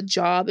life. I have a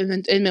job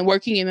and been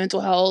working in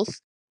mental health,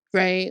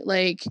 right?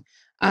 Like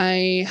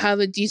I have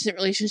a decent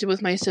relationship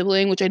with my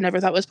sibling, which I never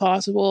thought was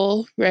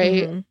possible,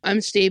 right?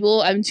 I'm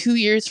stable. I'm 2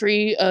 years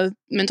free of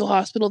mental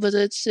hospital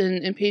visits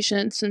and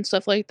inpatients and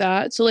stuff like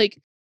that. So like,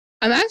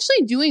 I'm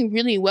actually doing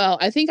really well.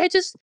 I think I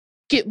just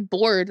get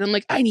bored. I'm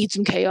like, I need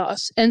some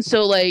chaos. And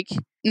so like,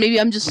 maybe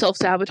I'm just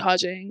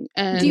self-sabotaging.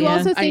 And do you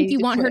also think you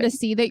want her to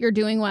see that you're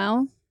doing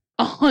well?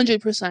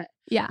 100%.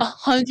 Yeah.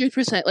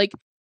 100%. Like,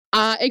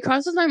 it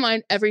crosses my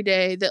mind every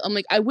day that I'm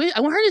like, I want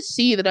her to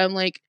see that I'm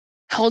like,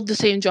 held the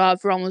same job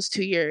for almost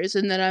 2 years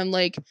and that I'm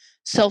like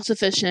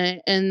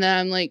self-sufficient and that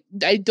I'm like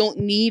I don't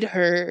need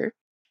her,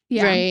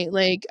 right?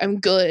 Like I'm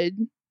good.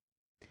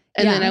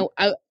 And then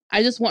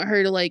I just want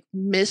her to like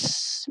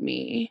miss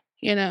me,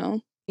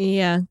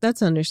 Yeah,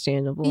 that's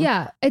understandable.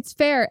 Yeah, it's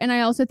fair. And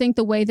I also think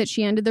the way that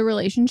she ended the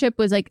relationship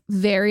was like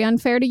very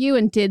unfair to you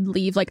and did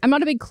leave. Like, I'm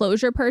not a big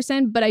closure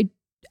person, but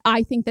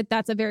I think that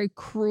that's a very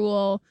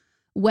cruel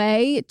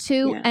way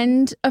to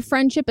end a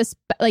friendship.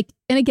 Like,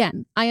 and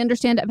again, I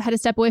understand I've had to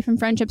step away from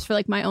friendships for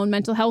like my own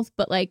mental health,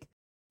 but like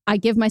I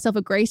give myself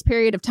a grace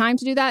period of time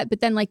to do that. But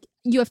then like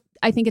you have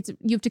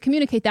to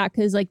communicate that,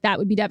 because like that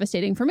would be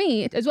devastating for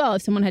me as well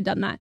if someone had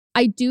done that.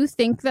 I do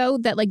think though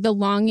that like the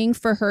longing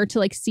for her to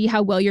like see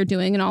how well you're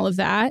doing and all of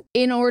that,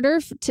 in order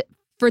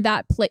for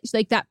that place,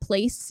 like that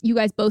place, you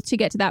guys both to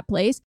get to that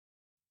place,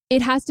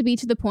 it has to be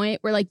to the point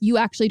where like you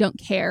actually don't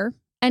care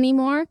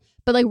anymore.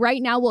 But like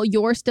right now, while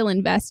you're still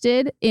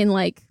invested in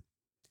like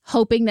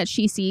hoping that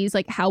she sees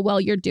like how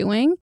well you're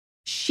doing,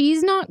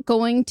 she's not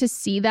going to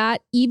see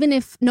that, even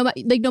if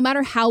no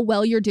matter how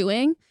well you're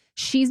doing,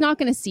 she's not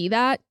going to see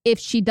that if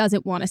she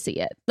doesn't want to see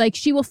it. Like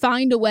she will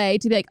find a way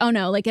to be like, oh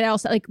no, like it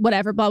also like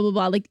whatever, blah, blah,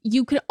 blah. Like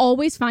you could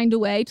always find a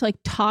way to like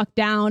talk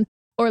down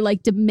or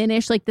like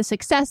diminish like the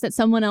success that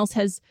someone else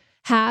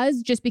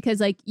has just because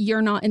like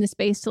you're not in the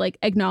space to like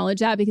acknowledge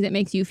that because it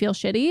makes you feel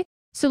shitty.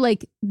 So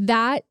like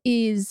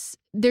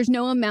there's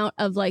no amount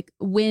of like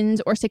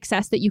wins or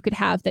success that you could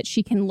have that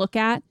she can look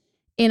at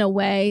in a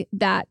way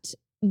that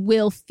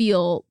will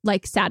feel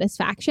like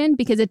satisfaction,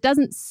 because it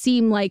doesn't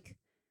seem like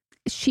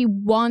she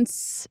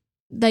wants,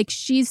 like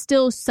she's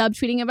still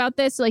subtweeting about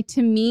this. Like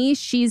to me,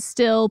 she's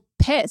still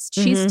pissed.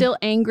 She's still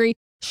angry.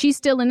 She's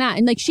still in that.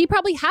 And like she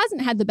probably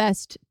hasn't had the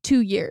best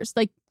 2 years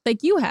like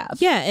you have.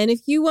 Yeah. And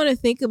if you want to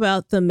think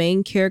about the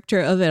main character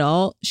of it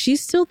all, she's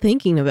still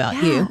thinking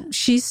about you.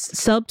 She's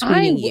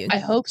subtweeting you. I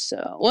hope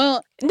so.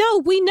 Well,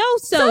 no, we know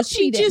so.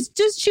 She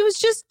was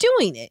just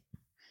doing it.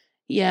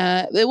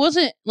 Yeah. It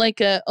wasn't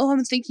like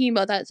I'm thinking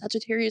about that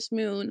Sagittarius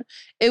moon.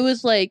 It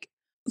was like,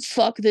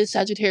 fuck this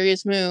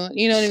Sagittarius moon.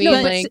 You know what I mean?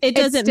 No, like, it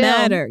doesn't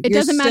matter. It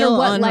doesn't matter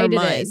what light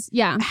it is.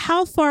 Yeah.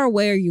 How far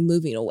away are you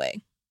moving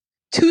away?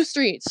 2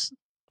 streets.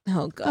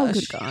 Oh gosh. Oh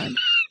good God.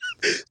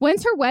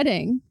 When's her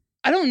wedding?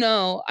 I don't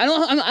know. I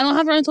don't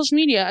have her on social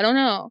media. I don't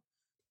know.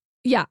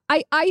 Yeah.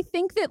 I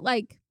think that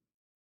like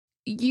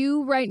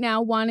you right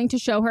now wanting to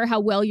show her how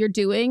well you're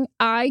doing,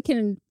 I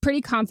can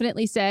pretty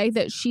confidently say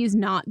that she's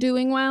not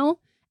doing well.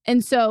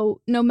 And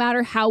so no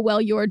matter how well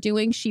you're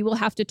doing, she will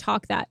have to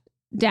talk that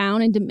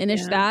down and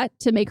diminish that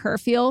to make her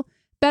feel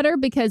better,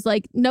 because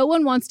like no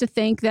one wants to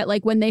think that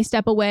like when they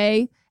step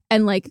away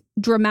and like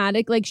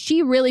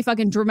she really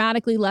fucking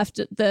dramatically left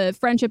the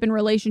friendship and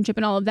relationship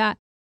and all of that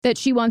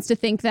she wants to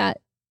think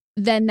that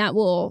then that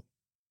will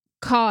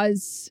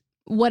cause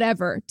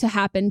whatever to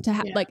happen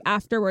like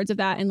afterwards of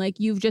that. And like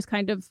you've just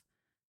kind of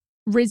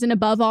risen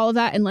above all of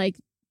that and like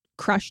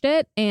crushed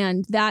it.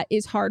 And that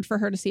is hard for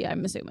her to see,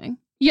 I'm assuming.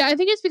 Yeah, I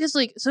think it's because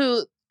like,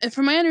 so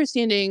from my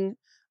understanding,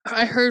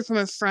 I heard from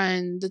a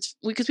friend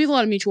because we have a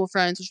lot of mutual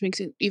friends, which makes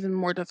it even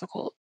more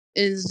difficult,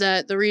 is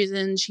that the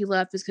reason she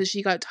left is because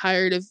she got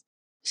tired of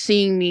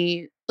seeing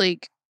me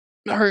like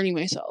hurting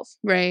myself.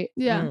 Right.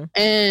 Yeah.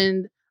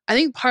 And I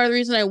think part of the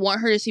reason I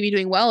want her to see me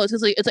doing well is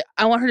because like it's like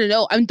I want her to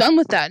know I'm done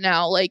with that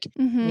now. Like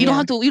you don't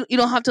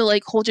have to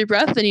like hold your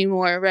breath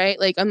anymore, right?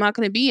 Like I'm not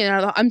going to be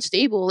I'm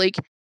stable. Like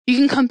you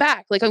can come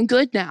back. Like I'm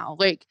good now.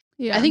 Like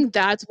I think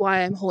that's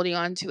why I'm holding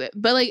on to it.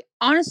 But like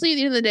honestly, at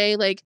the end of the day,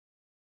 like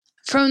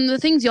from the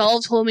things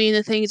y'all have told me and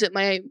the things that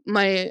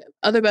my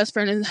other best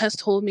friend has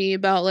told me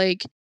about,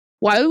 like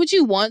why would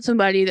you want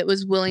somebody that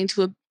was willing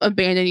to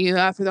abandon you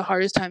after the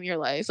hardest time of your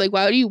life? Like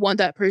why would you want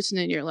that person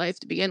in your life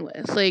to begin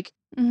with? Like.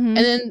 And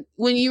then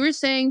when you were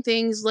saying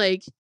things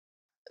like,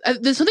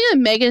 there's something that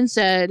Megan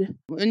said,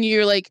 when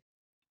you're like,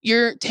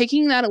 you're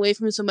taking that away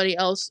from somebody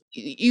else.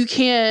 You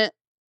can't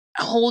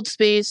hold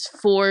space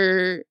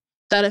for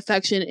that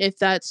affection if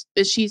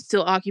she's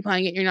still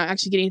occupying it. You're not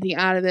actually getting anything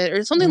out of it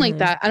or something like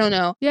that. I don't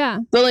know. Yeah.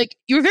 But like,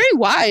 you were very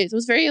wise. I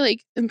was very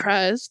like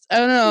impressed. I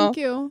don't know. Thank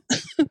you.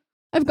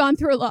 I've gone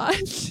through a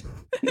lot.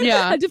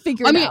 Yeah. I had to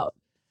figure it out.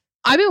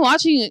 I've been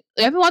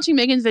watching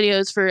Megan's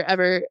videos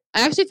forever.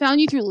 I actually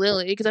found you through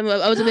Lily because I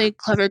was a big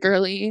clever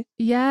girly.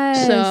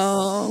 Yes.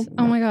 So,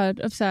 oh my God,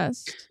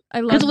 obsessed.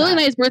 I love. Because Lily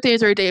and I's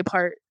birthdays are a day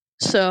apart.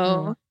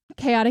 So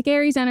chaotic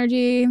Aries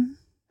energy.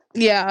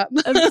 Yeah.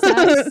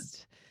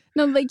 Obsessed.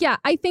 No, like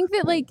I think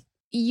that like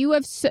you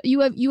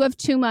have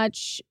too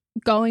much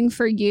going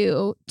for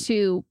you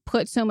to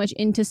put so much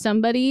into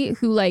somebody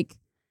who like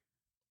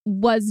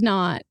was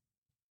not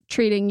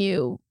treating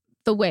you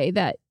the way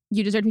that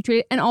you deserve to be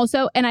treated. And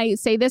also, and I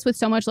say this with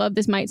so much love,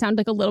 this might sound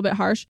like a little bit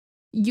harsh.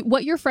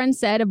 What your friend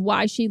said of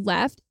why she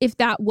left, if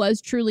that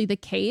was truly the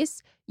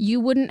case, you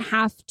wouldn't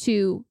have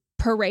to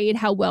parade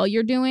how well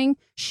you're doing.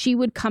 She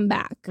would come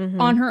back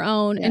on her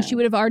own and she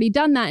would have already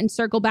done that and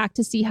circle back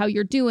to see how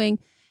you're doing.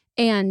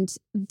 And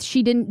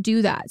she didn't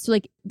do that. So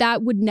like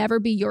that would never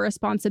be your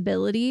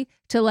responsibility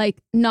to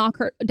like knock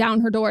her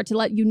down her door to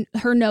let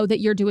her know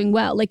that you're doing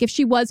well. Like if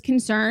she was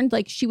concerned,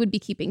 like she would be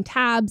keeping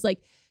tabs, like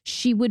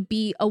she would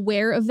be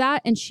aware of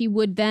that and she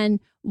would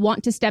then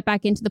want to step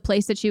back into the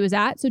place that she was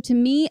at. So to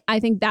me, I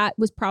think that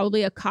was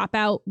probably a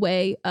cop-out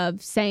way of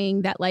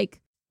saying that,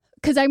 like,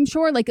 because I'm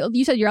sure, like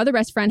you said, your other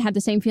best friend had the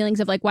same feelings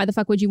of like, why the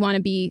fuck would you want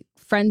to be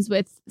friends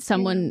with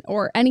someone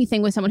or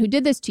anything with someone who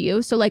did this to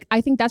you? So like,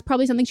 I think that's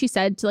probably something she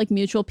said to like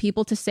mutual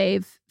people to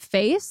save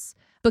face,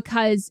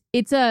 because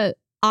it's a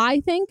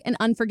I think, an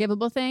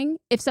unforgivable thing.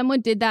 If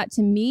someone did that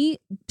to me,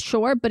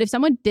 sure. But if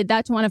someone did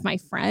that to one of my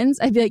friends,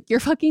 I'd be like, you're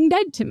fucking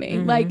dead to me.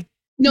 Like,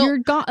 no, you're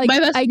gone. Like, my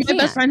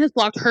best friend has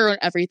blocked her on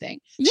everything.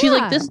 Yeah. She's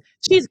like this.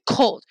 She's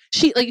cold.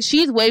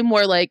 She's way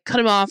more like cut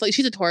him off. Like,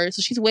 she's a Taurus,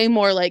 so she's way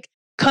more like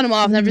cut him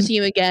off, never see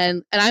him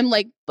again. And I'm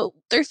like, but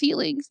their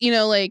feelings, you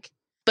know, like.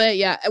 But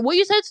yeah, what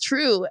you said's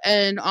true,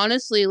 and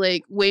honestly,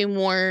 like, way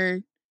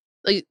more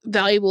like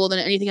valuable than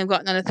anything I've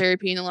gotten out of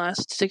therapy in the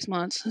last 6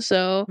 months.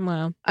 So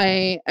wow,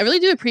 I really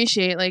do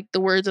appreciate like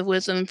the words of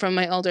wisdom from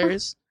my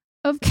elders.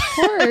 Of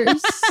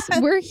course.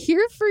 We're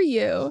here for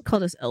you.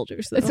 Called us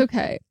elders, though. It's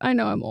okay. I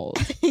know I'm old.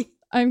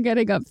 I'm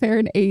getting up there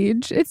in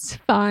age. It's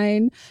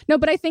fine. No,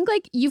 but I think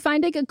like you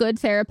find like a good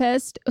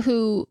therapist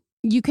who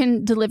you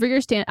can deliver your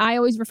I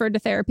always referred to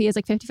therapy as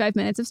like 55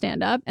 minutes of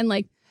stand-up, and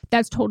like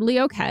that's totally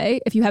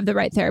okay if you have the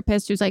right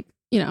therapist who's like,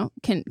 you know,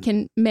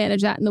 can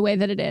manage that in the way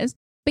that it is.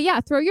 But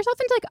yeah, throw yourself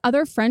into like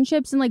other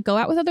friendships and like go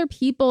out with other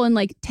people and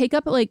like take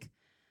up like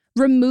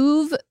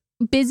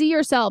busy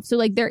yourself. So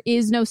like there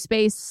is no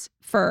space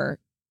for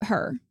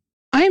her.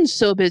 I am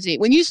so busy.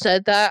 When you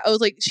said that, I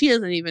was like, she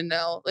doesn't even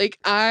know. Like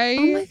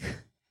I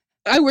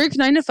work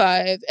 9 to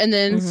 5, and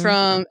then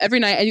from every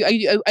night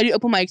I do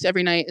open mics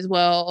every night as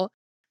well.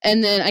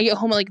 And then I get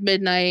home at like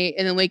midnight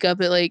and then wake up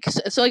at like,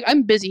 so like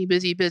I'm busy.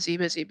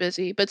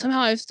 But somehow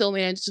I've still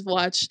managed to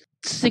watch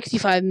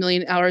 65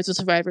 million hours of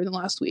Survivor in the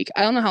last week.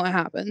 I don't know how it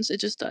happens. It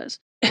just does.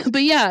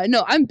 But yeah,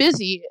 no, I'm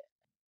busy.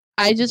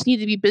 I just need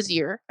to be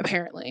busier,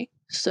 apparently.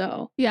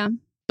 So yeah.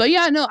 But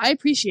yeah, no, I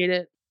appreciate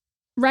it.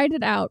 Write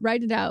it out.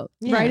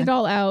 Yeah. Write it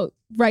all out.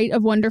 Write a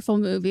wonderful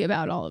movie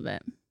about all of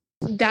it.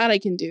 That I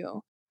can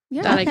do.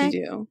 Yeah, that I can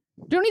do.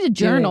 You don't need to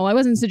journal. I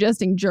wasn't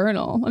suggesting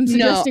journal. I'm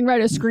suggesting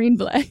write a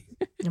screenplay.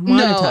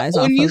 Monetize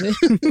off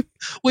of it.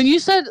 When you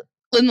said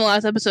in the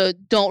last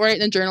episode, don't write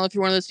in a journal if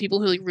you're one of those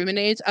people who like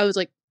ruminates, I was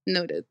like,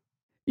 noted.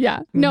 Yeah.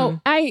 No,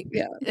 I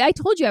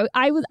told you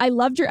I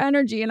loved your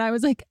energy, and I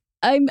was like,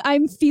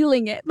 I'm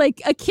feeling it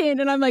like a kid,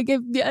 and I'm like,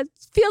 it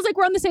feels like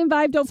we're on the same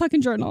vibe. Don't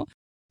fucking journal.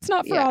 It's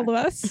not for all of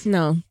us.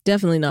 No,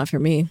 definitely not for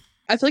me.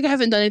 I feel like I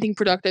haven't done anything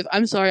productive.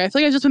 I'm sorry. I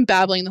feel like I've just been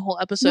babbling the whole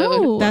episode.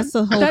 No, that's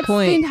the whole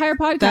point. The entire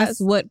podcast. That's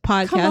what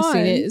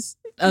podcasting is.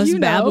 Us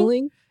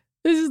babbling.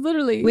 This is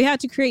literally. We had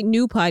to create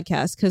new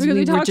podcasts because we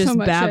were just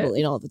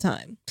babbling all the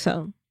time.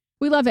 So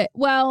we love it.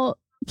 Well,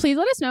 please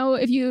let us know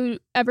if you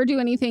ever do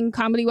anything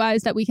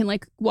comedy-wise that we can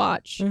like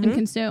watch and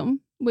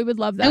consume. We would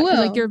love that. I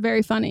will. Like, you're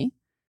very funny.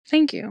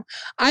 Thank you.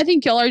 I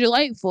think y'all are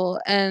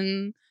delightful,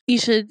 and you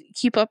should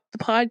keep up the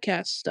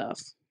podcast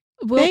stuff.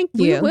 Thank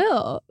you.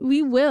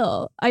 We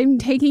will. I'm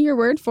taking your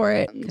word for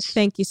it.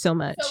 Thank you so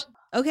much.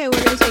 Okay,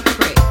 we're going to take a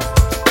break.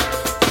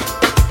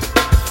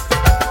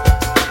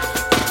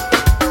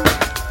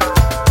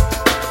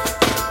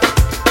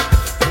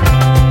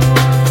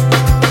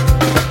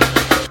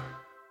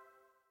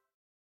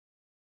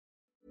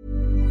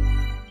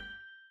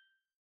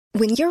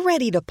 When you're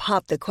ready to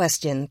pop the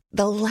question,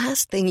 the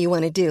last thing you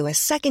want to do is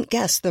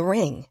second-guess the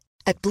ring.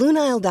 At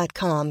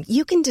BlueNile.com,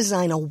 you can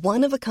design a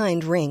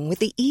one-of-a-kind ring with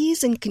the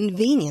ease and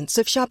convenience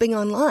of shopping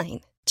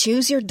online.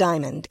 Choose your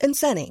diamond and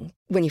setting.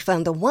 When you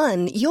find the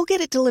one, you'll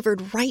get it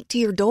delivered right to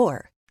your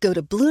door. Go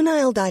to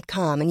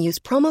BlueNile.com and use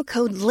promo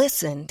code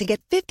LISTEN to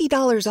get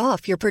 $50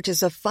 off your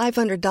purchase of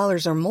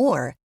 $500 or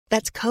more.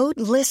 That's code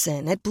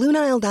LISTEN at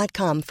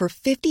BlueNile.com for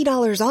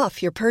 $50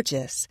 off your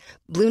purchase.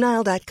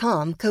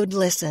 BlueNile.com, code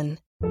LISTEN.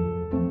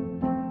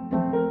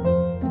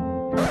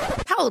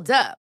 Hold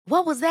up.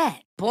 What was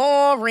that?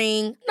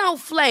 Boring. No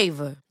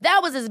flavor. That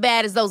was as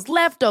bad as those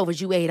leftovers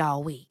you ate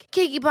all week.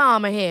 Keke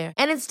Palmer here.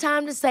 And it's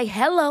time to say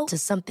hello to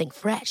something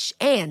fresh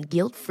and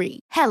guilt-free.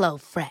 Hello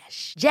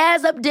Fresh.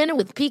 Jazz up dinner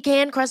with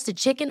pecan-crusted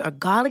chicken or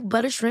garlic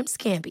butter shrimp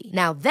scampi.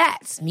 Now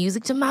that's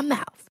music to my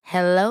mouth.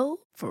 Hello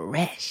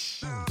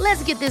Fresh.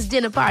 Let's get this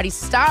dinner party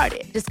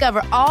started.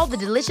 Discover all the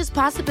delicious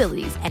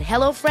possibilities at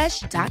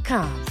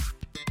HelloFresh.com.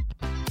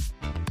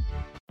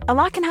 A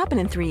lot can happen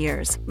in 3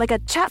 years, like a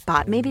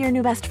chatbot may be your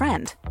new best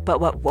friend. But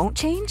what won't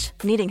change?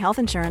 Needing health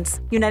insurance.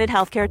 United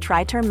Healthcare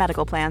Tri-Term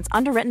Medical Plans,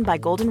 underwritten by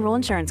Golden Rule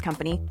Insurance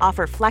Company,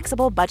 offer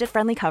flexible,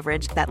 budget-friendly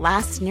coverage that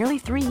lasts nearly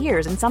 3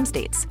 years in some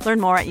states. Learn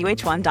more at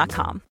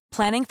UH1.com.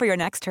 Planning for your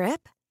next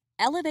trip?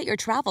 Elevate your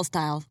travel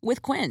style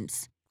with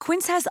Quince.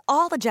 Quince has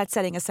all the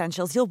jet-setting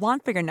essentials you'll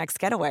want for your next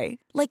getaway,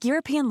 like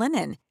European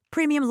linen,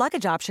 premium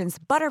luggage options,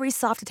 buttery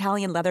soft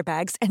Italian leather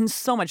bags, and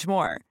so much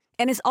more.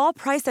 And is all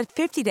priced at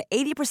 50 to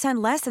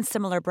 80% less than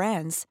similar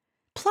brands.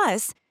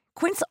 Plus,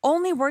 Quince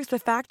only works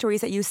with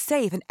factories that use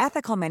safe and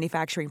ethical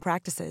manufacturing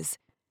practices.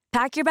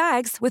 Pack your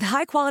bags with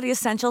high-quality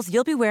essentials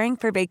you'll be wearing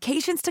for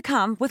vacations to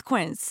come with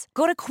Quince.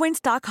 Go to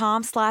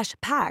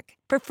quince.com/pack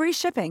for free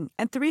shipping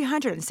and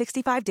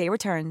 365-day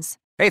returns.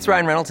 Hey, it's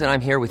Ryan Reynolds, and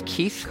I'm here with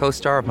Keith,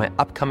 co-star of my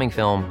upcoming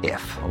film,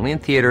 If, only in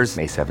theaters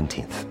May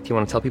 17th. Do you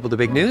want to tell people the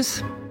big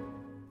news?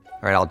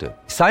 All right, I'll do it.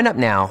 Sign up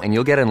now and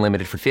you'll get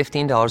unlimited for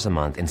 $15 a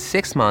month and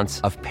 6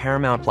 months of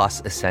Paramount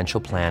Plus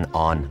Essential Plan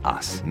on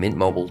us.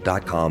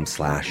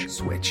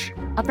 MintMobile.com/switch.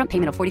 Upfront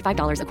payment of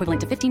 $45 equivalent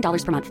to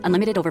 $15 per month.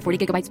 Unlimited over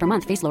 40 gigabytes per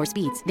month. Face lower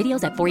speeds.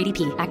 Videos at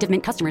 480p. Active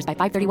Mint customers by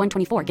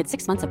 531.24 get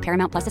 6 months of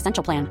Paramount Plus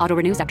Essential Plan. Auto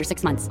renews after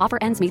 6 months. Offer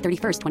ends May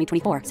 31st,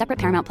 2024. Separate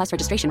Paramount Plus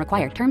registration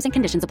required. Terms and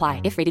conditions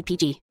apply if rated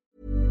PG.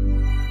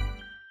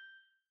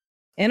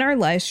 In our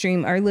live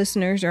stream, our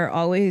listeners are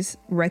always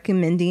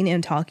recommending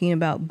and talking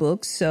about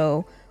books.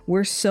 So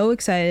we're so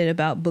excited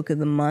about Book of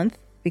the Month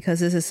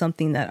because this is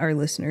something that our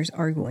listeners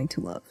are going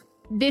to love.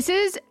 This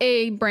is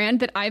a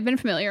brand that I've been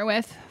familiar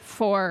with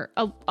for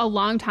a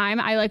long time.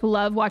 I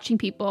love watching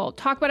people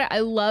talk about it. I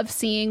love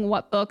seeing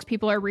what books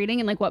people are reading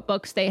and what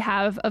books they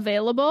have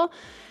available.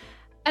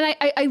 And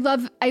I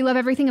love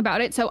everything about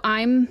it. So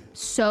I'm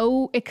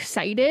so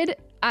excited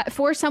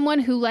for someone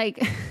who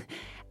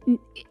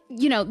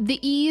the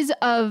ease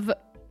of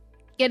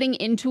getting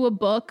into a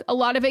book, a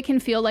lot of it can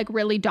feel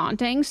really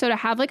daunting. So to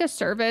have a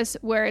service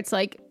where it's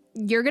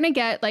you're going to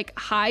get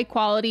high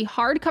quality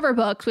hardcover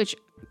books, which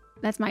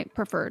that's my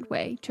preferred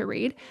way to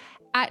read,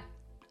 at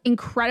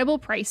incredible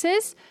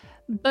prices,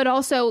 but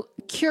also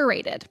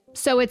curated.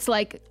 So it's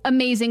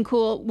amazing,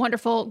 cool,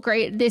 wonderful,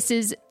 great.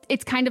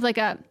 It's kind of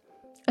a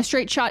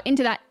straight shot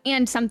into that,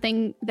 and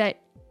something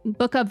that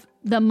Book of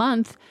the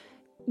Month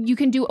you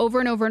can do over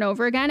and over and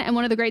over again. And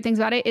one of the great things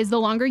about it is the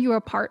longer you are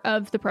part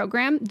of the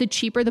program, the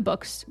cheaper the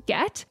books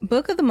get.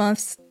 Book of the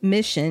Month's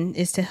mission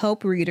is to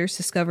help readers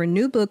discover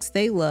new books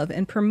they love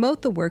and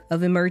promote the work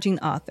of emerging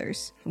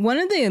authors. One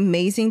of the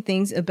amazing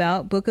things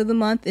about Book of the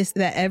Month is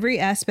that every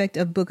aspect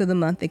of Book of the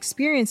Month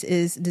experience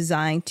is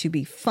designed to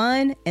be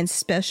fun and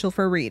special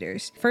for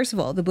readers. First of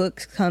all, the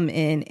books come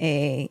in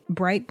a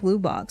bright blue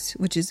box,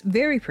 which is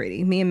very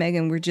pretty. Me and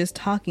Megan were just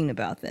talking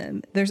about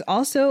them. There's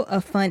also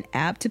a fun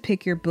app to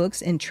pick your books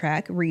and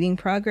track reading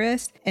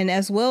progress. And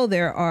as well,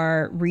 there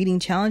are reading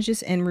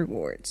challenges and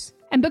rewards.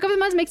 And Book of the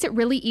Month makes it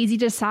really easy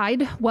to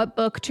decide what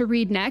book to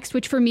read next,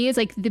 which for me is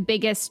the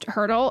biggest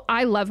hurdle.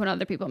 I love when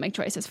other people make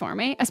choices for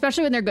me,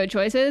 especially when they're good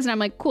choices. And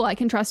I'm cool, I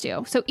can trust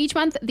you. So each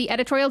month, the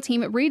editorial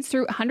team reads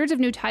through hundreds of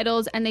new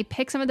titles and they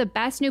pick some of the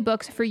best new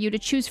books for you to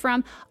choose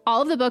from.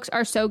 All of the books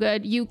are so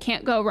good, you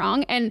can't go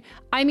wrong. And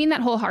I mean that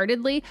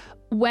wholeheartedly.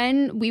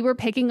 When we were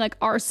picking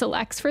our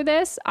selects for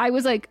this, I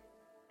was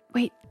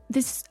wait,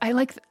 I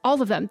like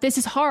all of them. This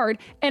is hard.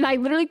 And I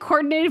literally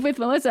coordinated with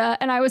Melissa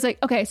and I was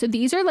okay, so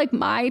these are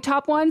my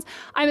top ones.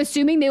 I'm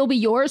assuming they will be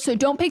yours. So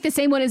don't pick the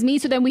same one as me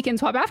so then we can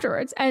swap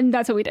afterwards. And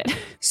that's what we did.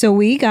 So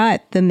we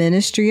got The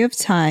Ministry of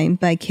Time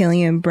by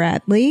Killian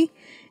Bradley.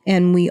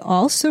 And we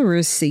also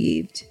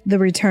received The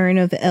Return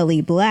of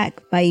Ellie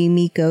Black by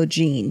Emiko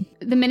Jean.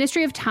 The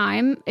Ministry of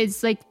Time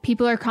is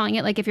people are calling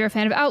it if you're a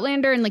fan of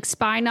Outlander and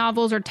spy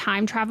novels or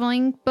time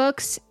traveling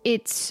books,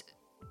 it's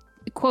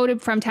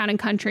quoted from Town and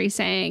Country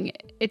saying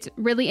it's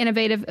really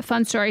innovative,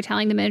 fun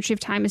storytelling. The Ministry of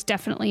Time is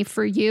definitely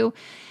for you,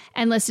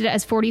 and listed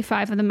as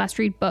 45 of the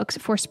must-read books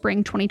for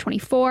spring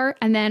 2024.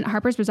 And then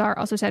Harper's Bazaar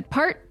also said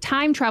part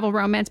time travel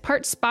romance,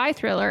 part spy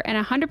thriller,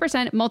 and 100%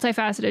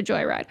 multifaceted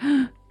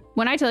joyride.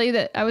 When I tell you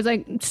that, I was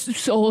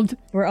sold.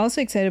 We're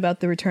also excited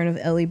about The Return of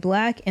Ellie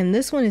Black, and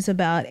this one is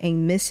about a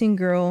missing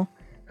girl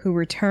who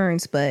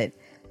returns, but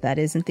that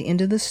isn't the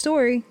end of the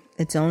story.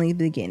 It's only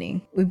the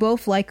beginning. We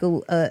both like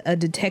a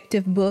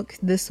detective book.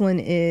 This one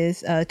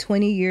is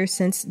 20 years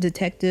since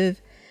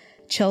Detective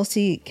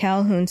Chelsea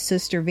Calhoun's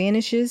sister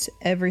vanishes.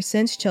 Ever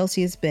since,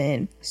 Chelsea has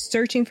been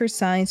searching for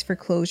signs for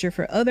closure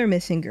for other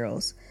missing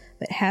girls,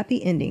 but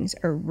happy endings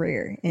are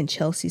rare in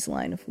Chelsea's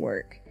line of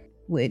work,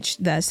 which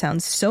that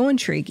sounds so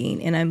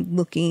intriguing, and I'm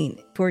looking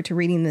forward to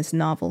reading this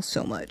novel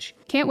so much.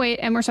 Can't wait,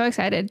 and we're so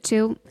excited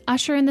to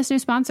usher in this new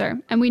sponsor.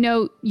 And we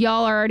know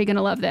y'all are already going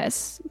to love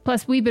this.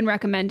 Plus, we've been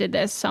recommended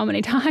this so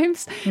many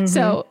times. Mm-hmm.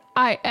 So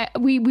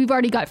we've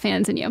already got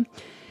fans in you.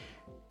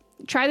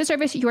 Try the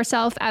service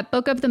yourself at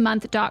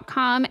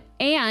bookofthemonth.com,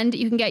 and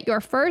you can get your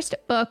first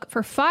book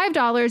for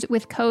 $5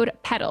 with code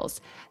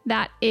PEDALS.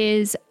 That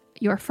is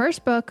your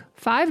first book,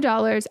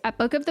 $5 at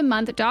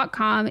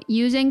bookofthemonth.com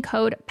using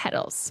code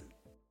PEDALS.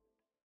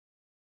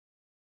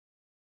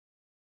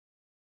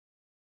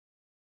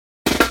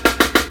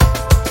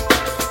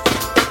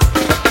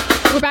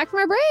 We're back from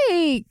our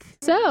break.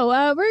 So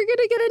we're going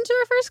to get into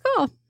our first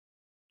call.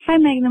 Hi,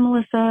 Megan and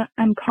Melissa.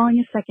 I'm calling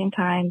a second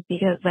time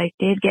because I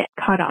did get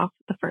cut off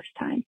the first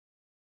time.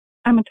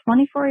 I'm a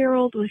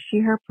 24-year-old with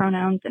she/her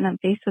pronouns, and I'm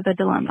faced with a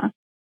dilemma.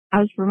 I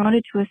was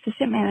promoted to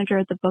assistant manager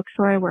at the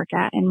bookstore I work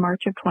at in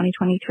March of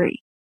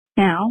 2023.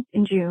 Now,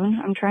 in June,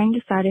 I'm trying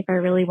to decide if I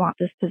really want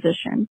this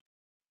position.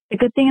 The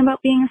good thing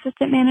about being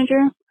assistant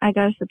manager, I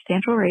got a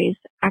substantial raise,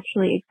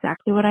 actually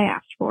exactly what I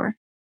asked for.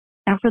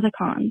 Now for the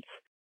cons.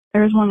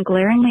 There is one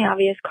glaringly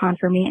obvious con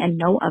for me and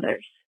no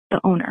others,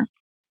 the owner.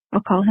 I'll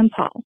call him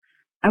Paul.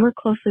 I work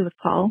closely with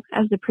Paul,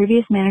 as the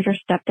previous manager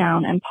stepped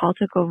down and Paul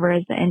took over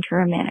as the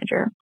interim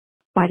manager.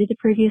 Why did the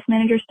previous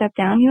manager step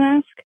down, you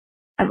ask?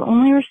 I've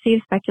only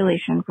received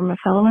speculation from a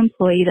fellow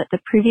employee that the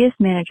previous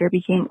manager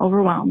became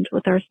overwhelmed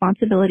with the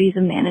responsibilities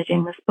of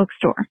managing this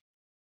bookstore.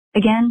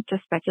 Again,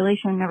 just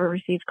speculation, never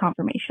received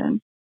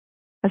confirmation.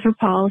 As for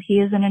Paul, he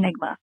is an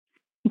enigma.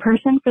 In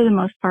person, for the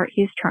most part,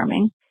 he is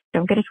charming.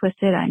 Don't get it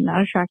twisted, I'm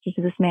not attracted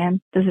to this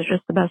man. This is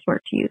just the best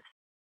word to use.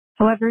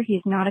 However, he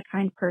is not a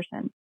kind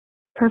person.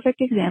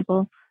 Perfect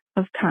example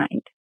of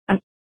kind.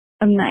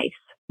 Of nice,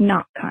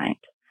 not kind.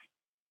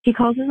 He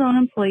calls his own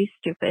employees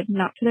stupid,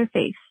 not to their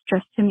face,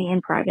 just to me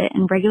in private,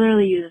 and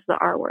regularly uses the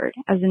R word,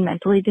 as in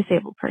mentally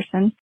disabled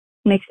person,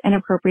 makes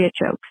inappropriate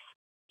jokes.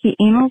 He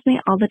emails me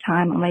all the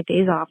time on my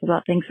days off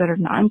about things that are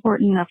not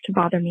important enough to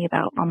bother me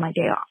about on my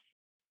day off.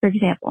 For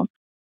example,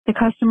 the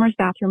customer's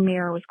bathroom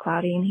mirror was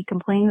cloudy and he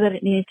complained that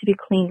it needed to be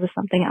cleaned with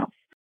something else.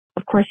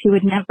 Of course, he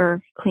would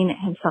never clean it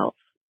himself.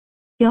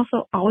 He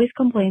also always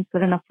complains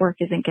that enough work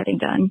isn't getting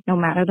done, no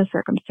matter the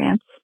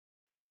circumstance.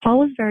 Paul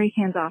was very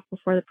hands-off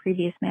before the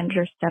previous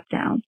manager stepped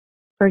down.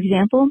 For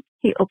example,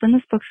 he opened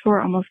this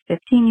bookstore almost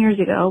 15 years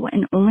ago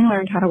and only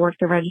learned how to work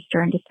the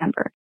register in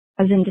December,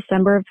 as in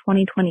December of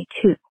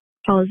 2022.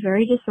 Paul is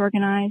very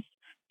disorganized,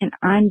 and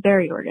I'm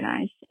very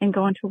organized, and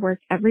go into work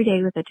every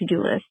day with a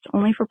to-do list,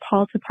 only for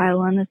Paul to pile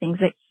on the things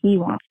that he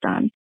wants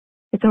done.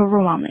 It's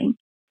overwhelming.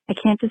 I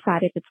can't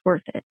decide if it's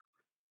worth it.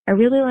 I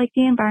really like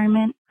the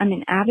environment, I'm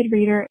an avid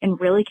reader, and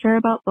really care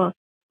about books,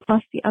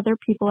 plus the other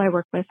people I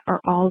work with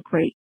are all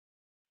great.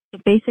 So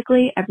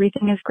basically,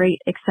 everything is great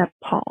except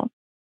Paul.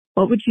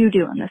 What would you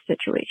do in this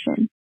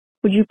situation?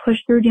 Would you push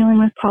through dealing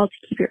with Paul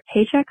to keep your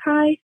paycheck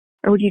high?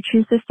 Or would you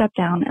choose to step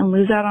down and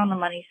lose out on the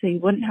money so you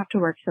wouldn't have to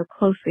work so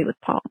closely with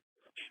Paul?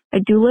 I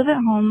do live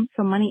at home,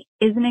 so money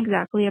isn't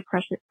exactly a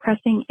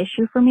pressing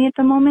issue for me at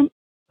the moment,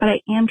 but I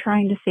am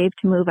trying to save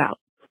to move out.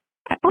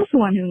 I also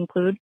want to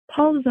include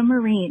Paul is a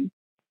Marine.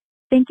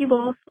 Thank you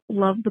both.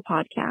 Love the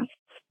podcast.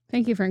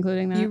 Thank you for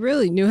including that. You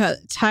really knew how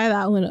to tie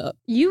that one up.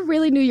 You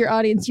really knew your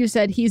audience. You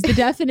said he's the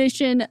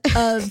definition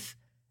of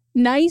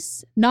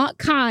nice, not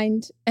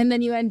kind. And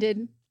then you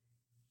ended,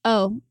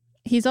 oh,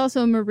 he's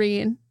also a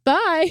Marine.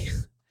 Bye.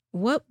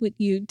 What would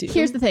you do?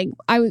 Here's the thing.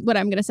 What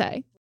I'm going to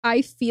say.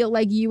 I feel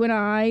like you and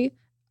I,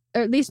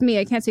 or at least me,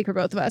 I can't speak for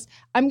both of us.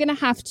 I'm going to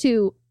have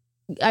to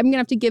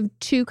give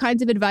two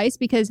kinds of advice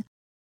because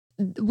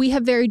we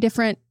have very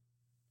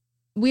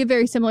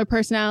similar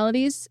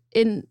personalities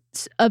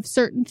of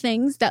certain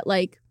things that,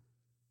 like,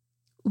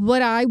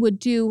 what I would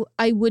do,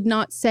 I would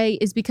not say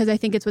is because I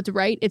think it's what's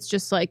right. It's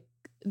just like,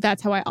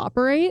 that's how I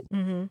operate.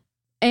 Mm-hmm.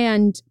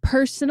 And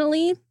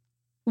personally,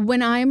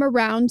 when I'm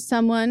around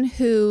someone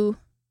who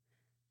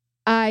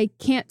I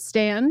can't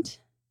stand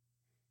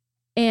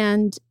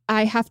and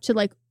I have to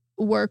like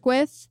work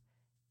with,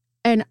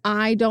 and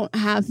I'm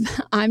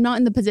not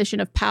in the position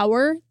of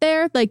power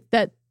there, like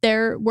that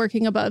they're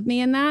working above me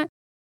in that,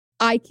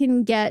 I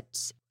can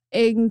get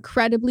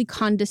incredibly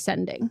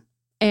condescending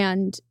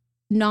and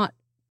not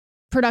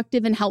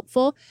productive and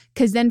helpful.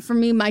 Because then for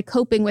me, my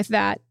coping with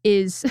that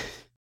is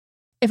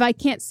if I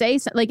can't say,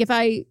 like if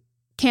I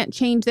can't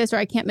change this or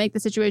I can't make the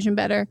situation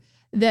better,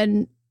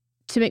 then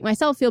to make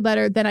myself feel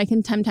better, then I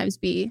can sometimes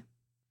be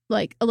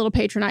like a little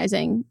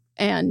patronizing.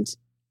 And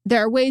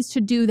there are ways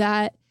to do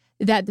that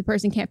the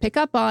person can't pick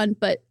up on,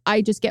 but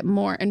I just get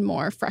more and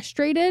more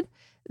frustrated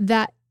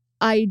that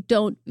I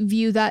don't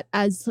view that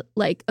as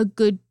like a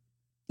good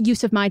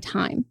use of my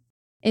time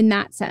in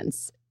that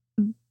sense.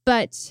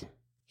 But,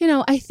 you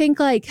know, I think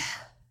like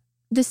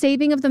the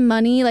saving of the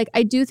money, like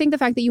I do think the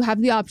fact that you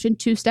have the option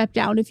to step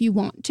down if you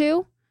want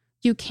to,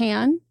 you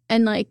can.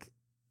 And like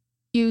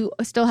you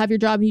still have your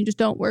job and you just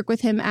don't work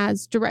with him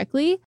as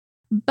directly.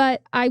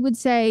 But I would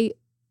say,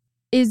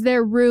 is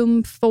there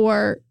room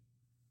for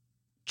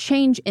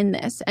change in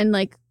this? And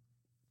like,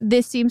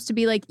 this seems to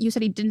be like, you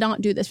said he did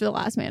not do this for the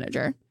last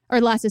manager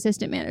or last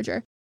assistant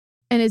manager.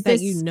 And is that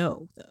this, you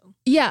know, though?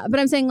 Yeah. But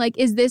I'm saying like,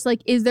 is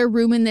there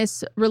room in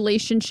this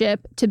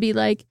relationship to be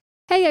like,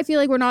 hey, I feel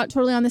like we're not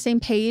totally on the same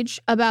page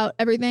about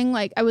everything.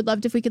 Like, I would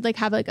love if we could like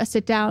have like a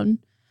sit down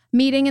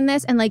meeting in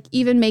this and like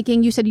even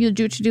making, you said you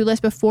do a to-do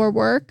list before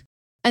work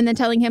and then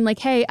telling him like,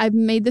 hey, I've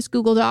made this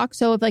Google Doc.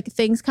 So if like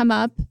things come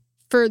up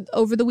for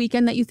over the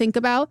weekend that you think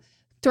about,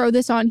 throw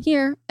this on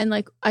here and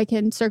like I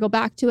can circle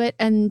back to it.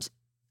 And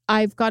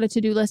I've got a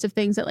to-do list of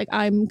things that like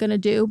I'm going to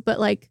do. But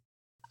like,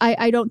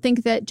 I don't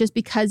think that just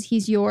because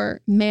he's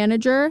your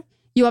manager,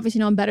 you obviously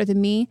know him better than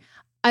me.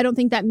 I don't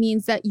think that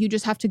means that you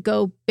just have to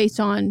go based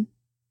on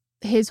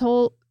his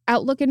whole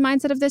outlook and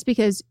mindset of this,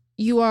 because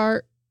you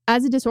are,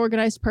 as a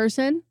disorganized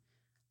person,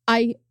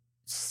 I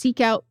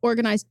seek out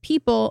organized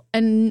people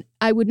and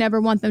I would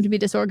never want them to be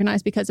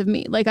disorganized because of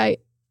me. Like I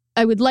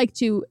would like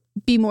to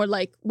be more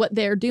like what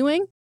they're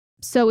doing.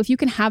 So if you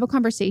can have a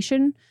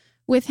conversation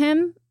with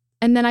him,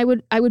 and then I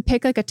would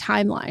pick like a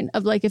timeline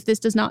of like, if this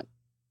does not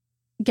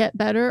get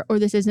better or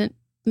this isn't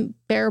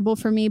bearable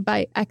for me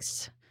by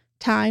X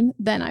time,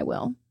 then I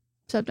will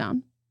step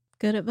down.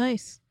 Good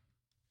advice.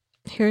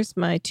 Here's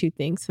my two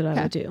things that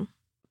I would do.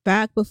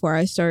 Back before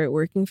I started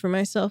working for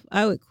myself,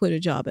 I would quit a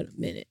job in a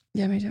minute.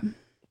 Yeah, me too.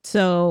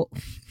 So,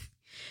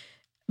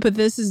 but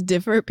this is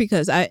different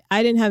because I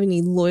didn't have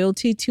any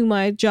loyalty to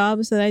my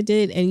jobs that I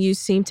did, and you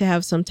seem to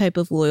have some type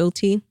of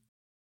loyalty.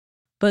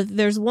 But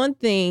there's one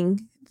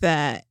thing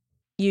that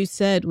you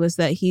said was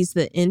that he's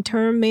the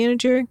interim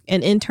manager,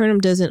 and interim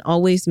doesn't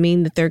always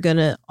mean that they're going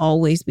to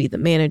always be the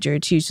manager.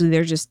 It's usually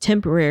they're just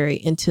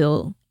temporary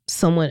until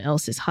someone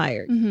else is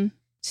hired. Mm-hmm.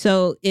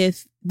 So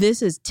if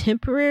this is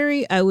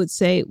temporary, I would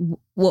say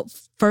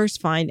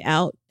first find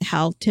out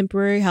how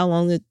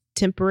long the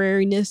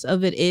temporariness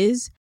of it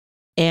is.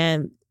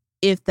 And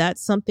if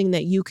that's something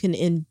that you can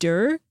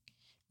endure,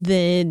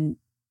 then,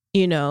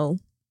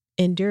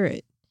 endure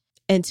it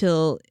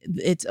until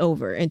it's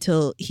over,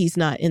 until he's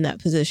not in that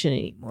position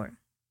anymore.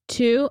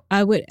 2,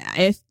 I would,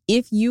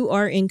 if you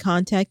are in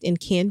contact and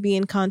can be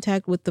in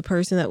contact with the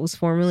person that was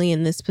formerly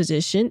in this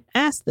position,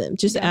 ask them.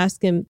 Just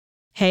ask him,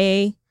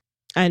 hey,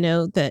 I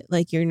know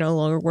that you're no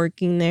longer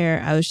working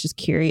there. I was just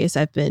curious.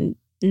 I've been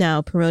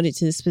now promoted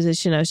to this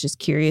position. I was just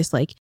curious,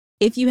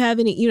 if you have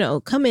any,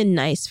 come in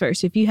nice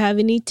first. If you have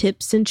any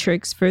tips and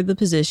tricks for the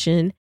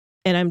position,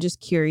 and I'm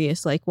just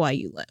curious, why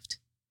you left.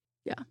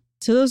 Yeah.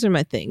 So those are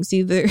my things.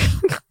 Either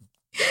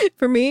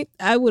for me,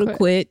 I would have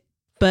quit,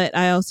 but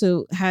I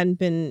also hadn't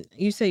been,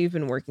 you say you've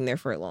been working there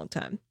for a long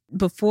time.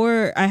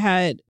 Before I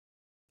had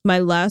my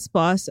last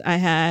boss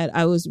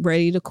I was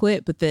ready to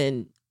quit, but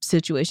then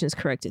situations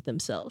corrected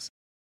themselves.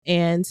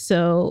 And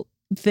so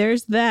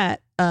there's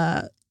that.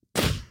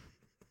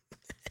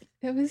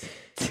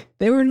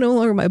 They were no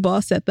longer my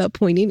boss at that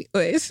point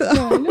anyway. So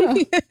yeah, I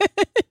know.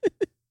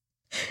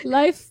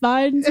 Life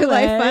finds a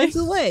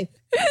way.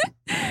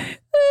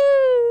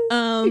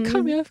 You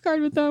caught me off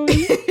guard with that one.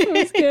 That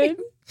was good.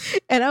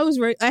 And I was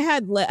I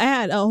had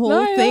a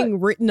whole thing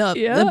written up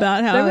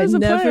about how I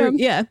never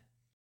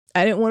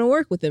I didn't want to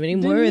work with them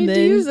anymore. Didn't and need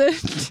then to use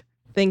it.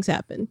 Things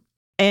happen.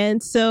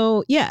 And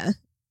so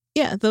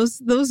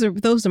those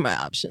are my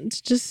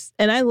options.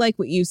 And I like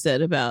what you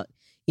said about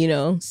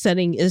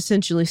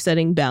essentially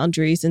setting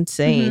boundaries and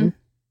saying,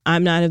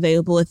 I'm not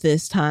available at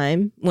this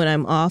time. When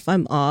I'm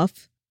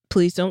off.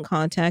 Please don't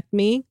contact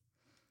me.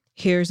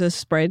 Here's a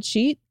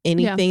spreadsheet.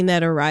 Anything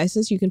that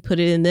arises, you can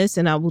put it in this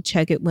and I will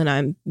check it when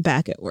I'm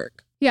back at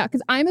work. Yeah,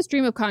 because I'm a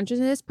stream of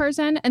consciousness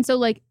person. And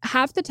so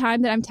half the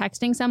time that I'm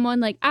texting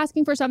someone,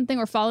 asking for something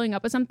or following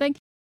up with something,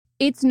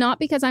 it's not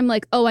because I'm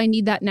oh, I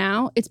need that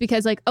now. It's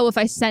because if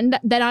I send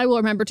that, then I will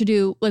remember to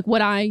do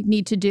what I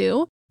need to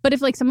do. But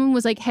if someone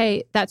was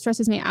hey, that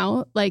stresses me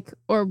out,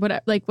 or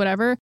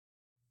whatever,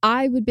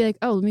 I would be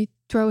oh, let me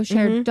throw a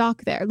shared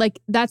doc there.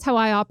 That's how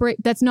I operate.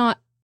 That's not,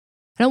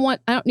 I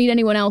don't need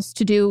anyone else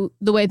to do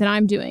the way that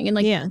I'm doing.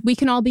 And we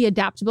can all be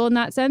adaptable in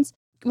that sense.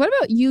 What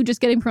about you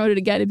just getting promoted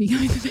again and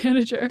becoming the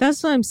manager?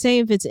 That's what I'm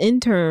saying. If it's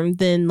interim,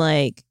 then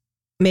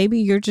maybe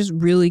you're just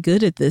really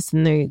good at this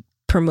and they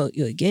promote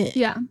you again.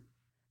 Yeah.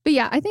 But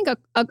yeah, I think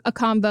a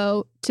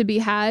combo to be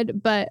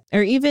had, but.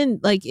 Or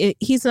even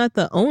he's not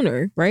the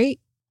owner, right?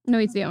 No,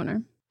 he's the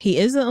owner. He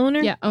is the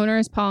owner? Yeah, owner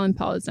is Paul and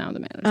Paul is now the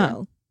manager.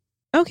 Oh.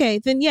 Okay,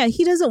 then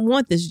he doesn't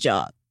want this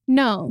job.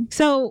 No.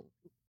 So.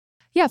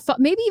 Yeah,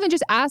 maybe even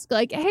just ask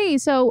hey,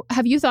 so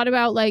have you thought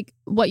about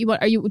what you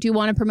want? Do you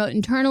want to promote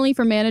internally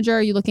for manager?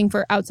 Are you looking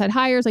for outside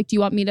hires? Do you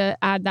want me to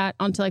add that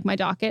onto my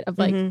docket of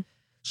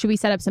should we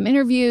set up some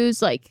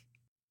interviews?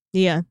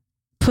 Yeah,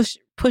 push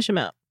him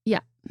out. Yeah,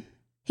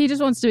 he just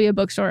wants to be a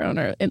bookstore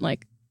owner in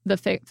the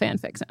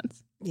fanfic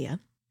sense. Yeah,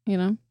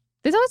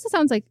 this also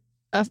sounds like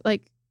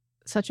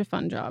such a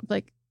fun job.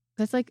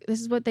 That's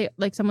this is what they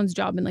someone's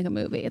job in a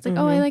movie. It's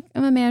oh,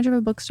 I'm a manager of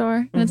a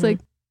bookstore, and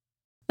it's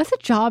that's a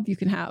job you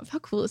can have. How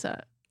cool is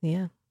that?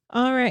 Yeah.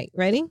 All right.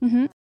 Ready?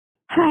 Mm-hmm.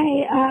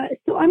 Hi.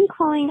 So I'm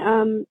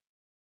calling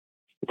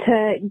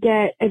to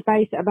get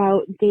advice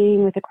about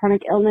dating with a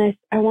chronic illness.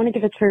 I want to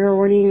give a trigger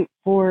warning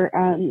for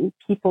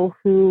people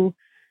who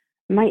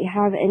might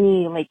have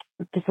any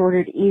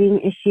disordered eating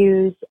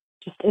issues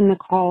just in the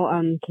call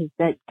because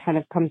that kind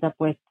of comes up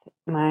with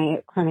my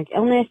chronic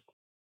illness.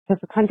 So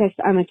for context,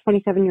 I'm a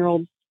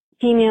 27-year-old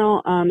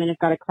female and I've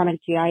got a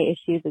chronic GI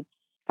issue that's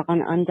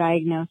gone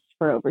undiagnosed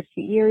for over 2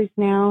 years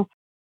now.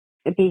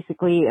 It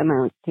basically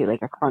amounts to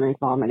a chronic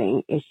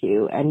vomiting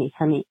issue.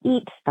 Anytime you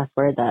eat, that's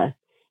where the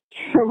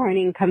trigger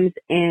warning comes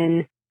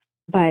in.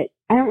 But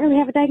I don't really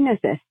have a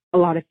diagnosis. A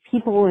lot of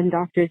people and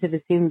doctors have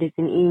assumed it's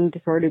an eating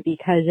disorder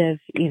because of,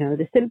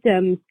 the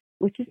symptoms,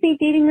 which has made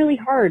dating really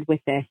hard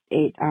with this.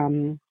 It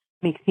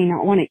makes me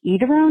not want to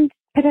eat around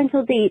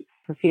potential dates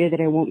for fear that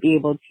I won't be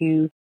able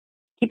to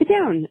keep it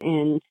down.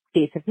 And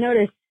dates have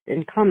noticed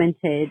and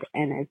commented,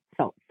 and I've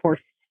felt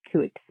forced to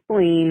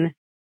explain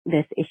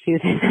this issue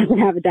that doesn't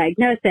have a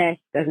diagnosis,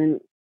 I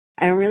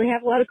don't really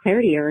have a lot of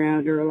clarity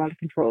around or a lot of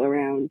control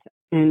around,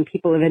 and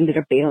people have ended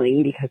up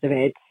bailing because of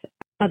it.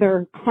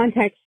 Other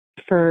contexts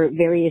for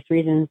various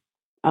reasons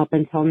up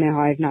until now,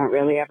 I've not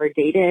really ever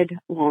dated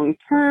long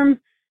term.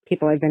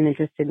 People I've been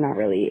interested in not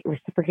really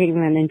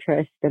reciprocating that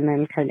interest and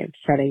then kind of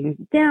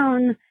shutting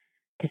down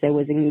because I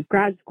was in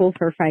grad school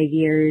for 5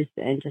 years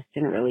and just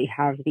didn't really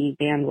have the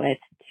bandwidth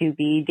to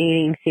be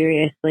dating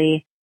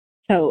seriously.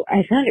 So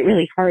I found it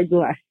really hard the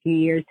last few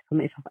years to put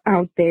myself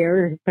out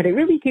there, but I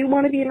really do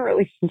want to be in a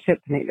relationship,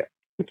 and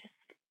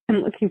I'm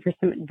looking for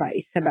some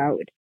advice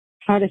about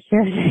how to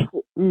share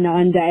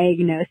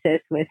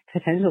non-diagnosis with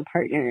potential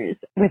partners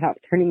without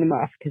turning them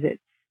off, because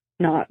it's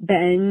not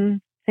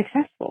been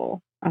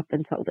successful up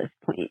until this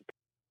point.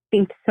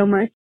 Thanks so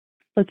much.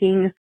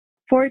 Looking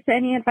forward to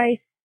any advice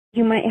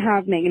you might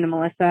have, Megan and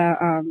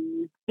Melissa.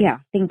 Yeah,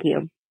 thank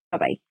you.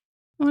 Bye-bye.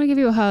 I want to give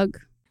you a hug.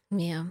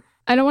 Yeah.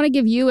 I don't want to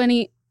give you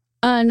any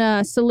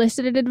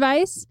unsolicited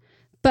advice,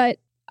 but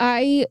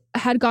I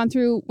had gone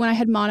through, when I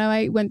had mono,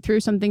 I went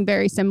through something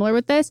very similar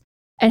with this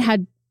and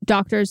had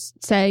doctors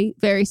say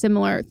very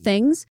similar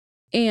things.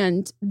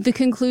 And the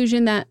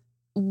conclusion that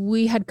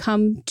we had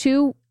come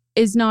to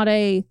is not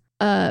a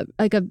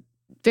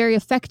very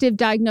effective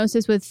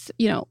diagnosis with,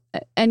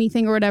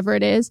 anything or whatever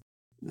it is,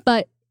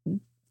 but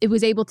it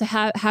was able to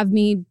have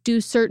me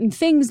do certain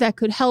things that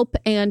could help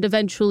and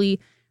eventually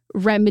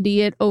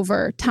remedy it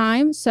over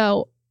time.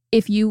 So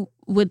if you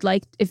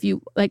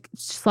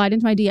slide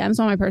into my DMs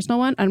on my personal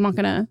one, I'm not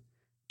going to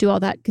do all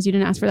that because you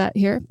didn't ask for that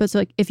here. But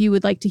so if you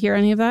would like to hear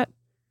any of that,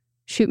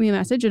 shoot me a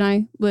message and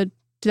I would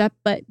do that.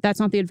 But that's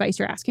not the advice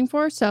you're asking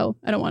for. So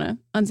I don't want to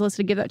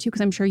unsolicited give that to you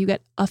because I'm sure you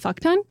get a fuck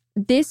ton.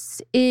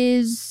 This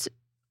is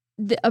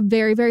a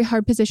very, very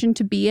hard position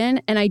to be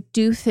in. And I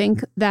do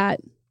think that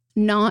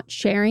not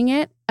sharing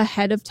it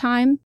ahead of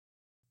time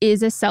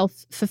is a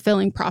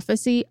self-fulfilling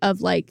prophecy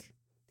of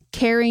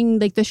carrying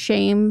the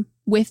shame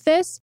with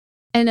this.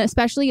 And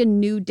especially a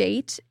new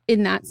date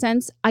in that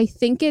sense. I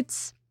think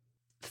it's,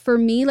 for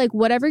me,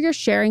 whatever you're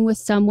sharing with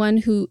someone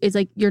who is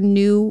you're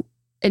new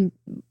and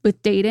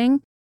with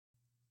dating.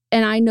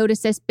 And I notice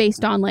this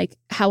based on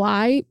how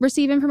I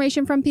receive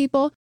information from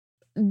people.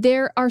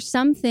 There are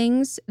some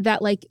things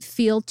that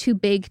feel too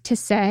big to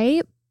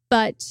say,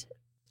 but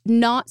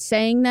not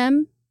saying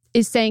them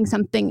is saying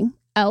something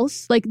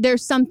else.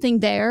 There's something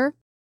there.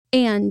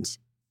 And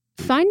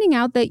finding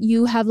out that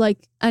you have an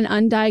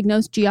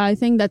undiagnosed GI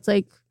thing that's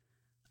a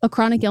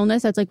chronic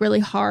illness that's really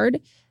hard,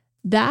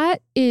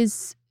 that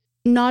is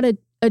not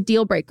a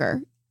deal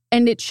breaker.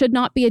 And it should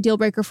not be a deal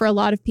breaker for a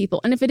lot of people.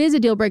 And if it is a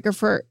deal breaker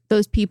for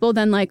those people,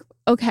 then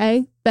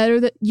okay, better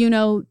that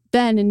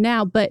then and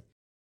now. But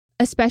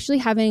especially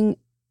having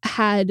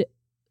had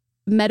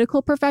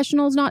medical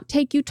professionals not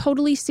take you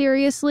totally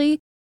seriously,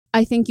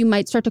 I think you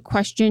might start to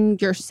question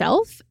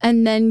yourself.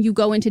 And then you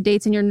go into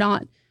dates and you're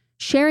not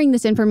sharing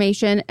this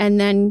information, and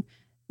then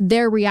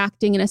they're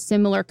reacting in a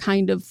similar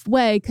kind of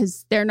way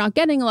because they're not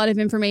getting a lot of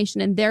information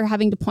and they're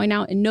having to point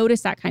out and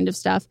notice that kind of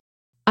stuff.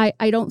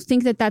 I don't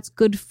think that that's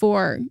good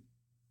for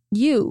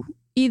you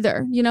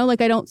either.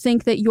 I don't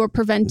think that you're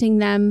preventing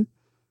them.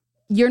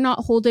 You're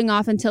not holding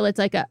off until it's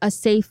a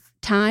safe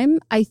time.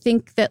 I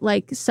think that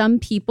some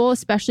people,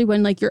 especially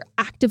when you're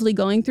actively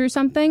going through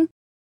something,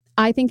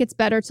 I think it's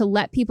better to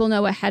let people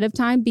know ahead of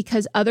time,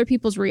 because other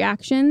people's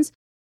reactions,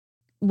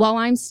 while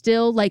I'm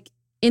still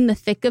in the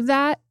thick of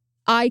that,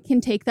 I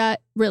can take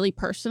that really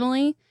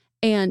personally,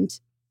 and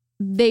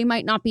they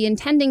might not be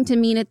intending to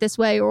mean it this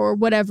way or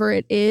whatever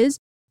it is.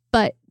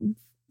 But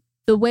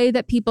the way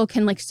that people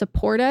can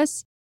support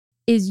us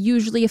is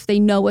usually if they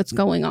know what's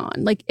going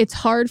on. It's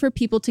hard for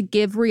people to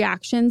give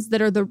reactions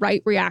that are the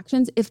right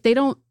reactions if they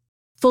don't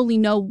fully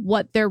know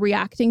what they're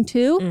reacting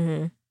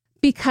to,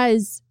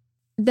 because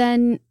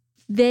then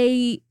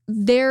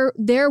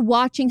they're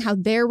watching how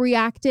they're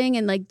reacting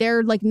and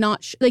they're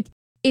not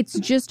it's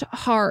just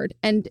hard,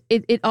 and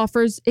it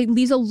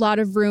leaves a lot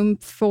of room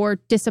for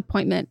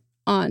disappointment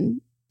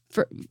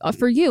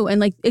for you.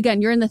 And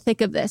again, you're in the thick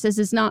of this.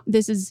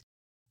 This is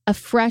a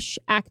fresh,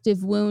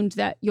 active wound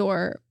that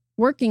you're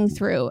working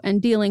through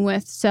and dealing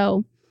with.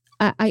 So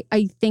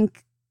I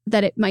think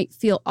that it might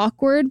feel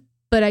awkward,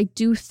 but I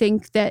do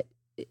think that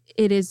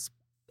it is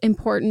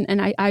important,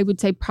 and I would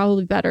say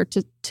probably better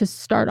to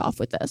start off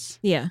with this.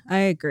 Yeah, I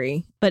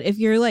agree. But if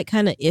you're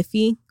kind of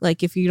iffy,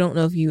 if you don't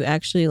know if you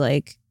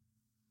actually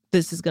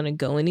this is going to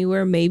go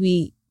anywhere,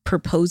 maybe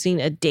proposing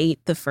a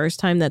date the first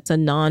time that's a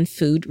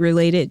non-food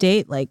related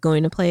date,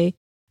 going to play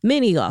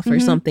mini golf or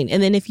something.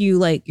 And then if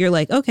you you're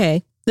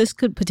okay, this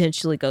could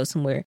potentially go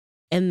somewhere.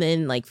 And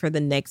then for the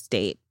next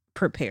date,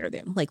 prepare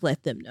them,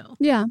 let them know.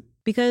 Yeah.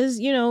 Because,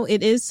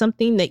 it is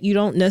something that you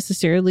don't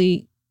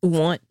necessarily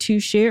want to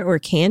share or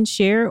can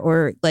share,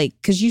 or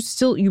because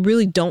you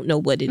really don't know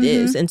what it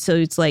is. And so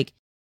it's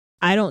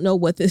I don't know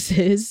what this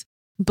is,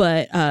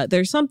 but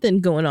there's something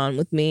going on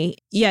with me.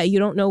 Yeah, you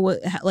don't know what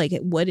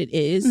it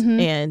is.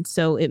 And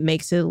so it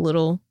makes it a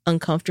little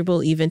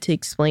uncomfortable even to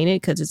explain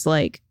it, because it's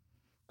I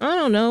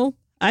don't know.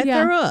 I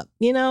throw up,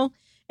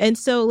 And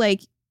so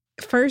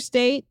first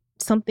date,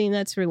 something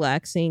that's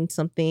relaxing,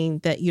 something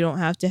that you don't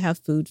have to have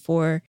food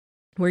for,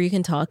 where you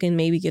can talk and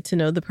maybe get to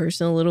know the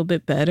person a little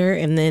bit better.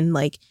 And then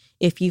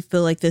if you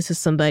feel this is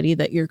somebody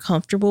that you're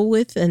comfortable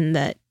with, and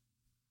that,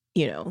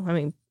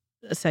 a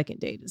second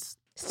date is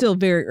still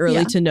very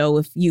early to know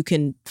if you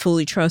can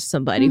fully trust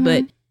somebody,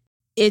 but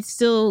it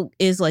still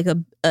is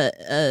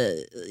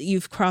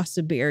you've crossed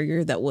a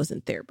barrier that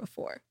wasn't there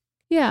before.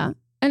 Yeah.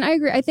 And I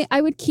agree. I think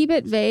I would keep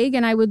it vague,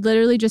 and I would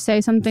literally just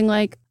say something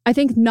I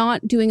think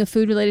not doing a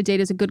food related date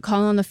is a good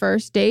call on the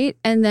first date.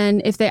 And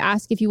then if they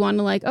ask if you want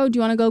to oh, do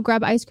you want to go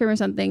grab ice cream or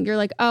something?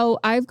 You're oh,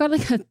 I've got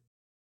a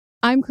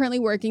I'm currently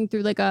working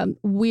through like a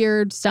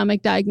weird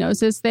stomach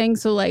diagnosis thing.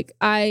 So like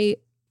I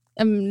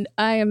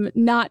am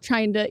not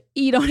trying to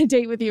eat on a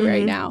date with you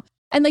right now.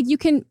 And like you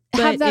can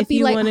have that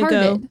be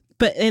lighthearted.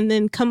 But and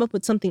then come up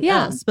with something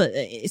else. But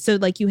so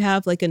like you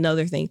have like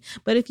another thing.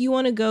 But if you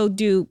want to go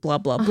do blah,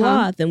 blah,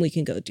 blah, then we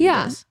can go do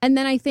this. And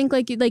then I think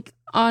like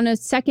on a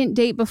second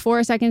date, before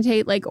a second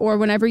date, like, or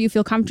whenever you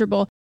feel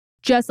comfortable,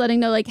 just letting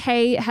know like,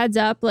 hey, heads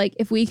up, like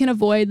if we can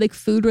avoid like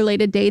food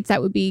related dates,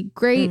 that would be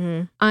great.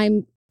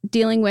 I'm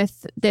dealing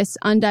with this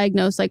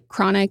undiagnosed like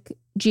chronic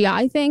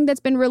GI thing that's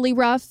been really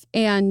rough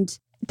and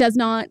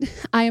I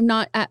am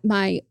not at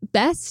my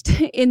best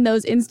in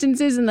those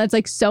instances. And that's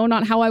like so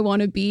not how I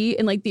want to be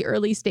in like the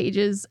early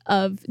stages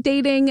of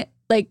dating.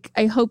 Like,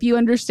 I hope you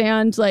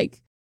understand, like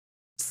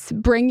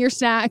bring your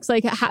snacks,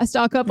 like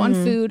stock up on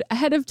food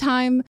ahead of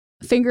time.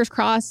 Fingers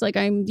crossed. Like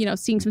I'm,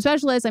 seeing some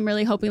specialists. I'm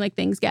really hoping like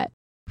things get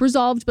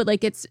resolved, but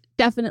like it's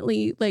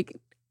definitely like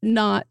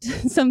not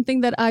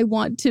something that I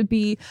want to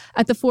be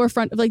at the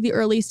forefront of like the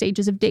early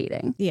stages of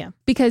dating. Yeah.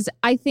 Because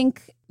I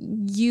think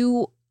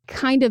you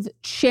kind of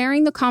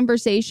sharing the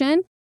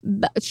conversation,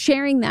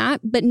 sharing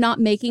that, but not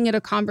making it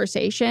a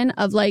conversation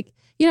of like,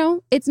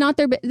 it's not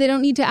they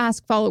don't need to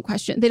ask follow-up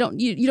questions.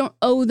 You don't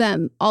owe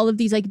them all of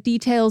these like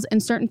details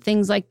and certain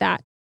things like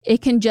that.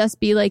 It can just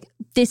be like,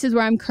 this is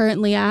where I'm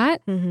currently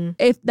at.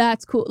 If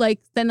that's cool,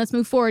 like then let's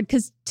move forward.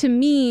 Because to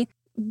me,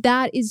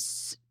 that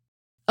is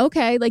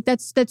okay. Like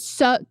that's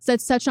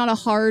such not a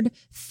hard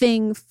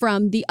thing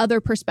from the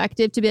other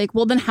perspective to be like,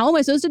 well, then how am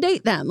I supposed to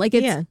date them? Like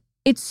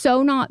it's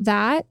so not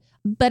that.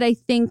 But I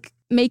think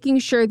making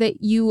sure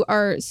that you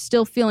are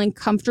still feeling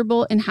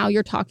comfortable in how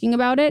you're talking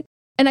about it.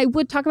 And I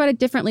would talk about it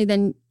differently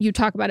than you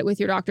talk about it with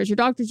your doctors. Your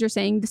doctors are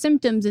saying the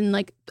symptoms and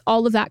like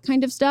all of that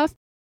kind of stuff.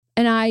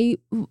 And I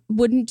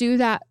wouldn't do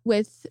that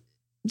with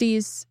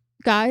these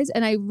guys.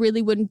 And I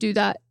really wouldn't do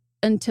that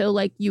until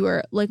like you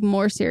were like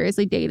more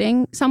seriously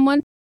dating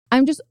someone.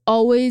 I'm just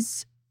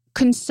always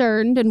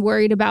concerned and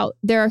worried about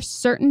there are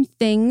certain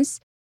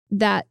things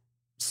that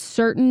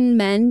certain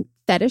men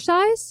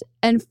fetishize,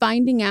 and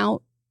finding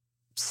out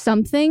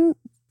something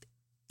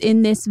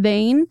in this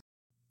vein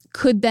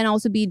could then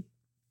also be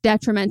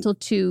detrimental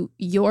to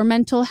your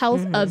mental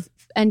health of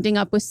ending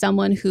up with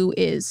someone who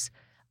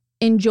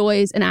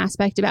enjoys an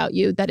aspect about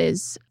you that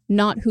is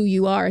not who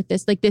you are.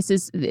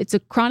 It's a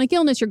chronic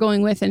illness you're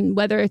going with, and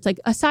whether it's like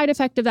a side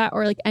effect of that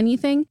or like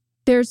anything,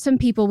 there's some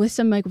people with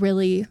some like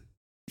really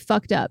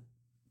fucked up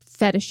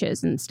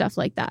fetishes and stuff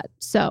like that.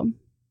 So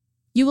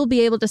you will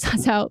be able to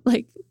suss out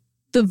like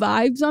the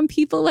vibes on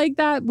people like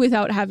that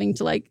without having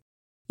to like,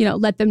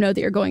 let them know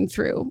that you're going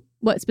through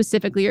what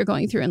specifically you're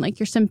going through and like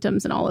your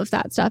symptoms and all of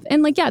that stuff.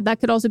 And like, that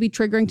could also be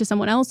triggering to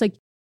someone else. Like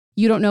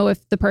you don't know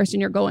if the person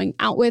you're going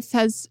out with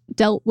has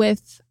dealt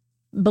with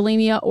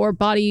bulimia or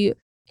body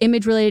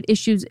image related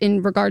issues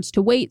in regards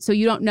to weight. So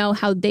you don't know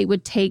how they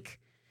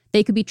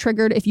could be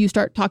triggered if you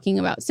start talking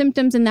about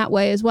symptoms in that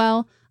way as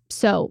well.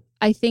 So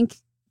I think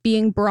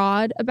being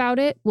broad about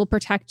it will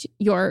protect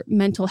your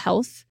mental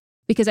health.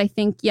 Because I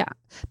think,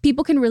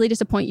 people can really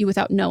disappoint you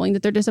without knowing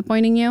that they're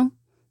disappointing you.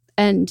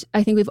 And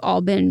I think we've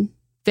all been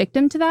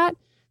victim to that.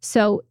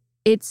 So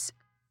it's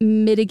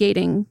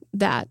mitigating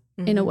that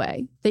in a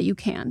way that you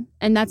can.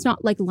 And that's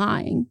not like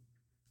lying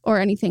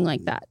or anything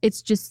like that.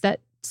 It's just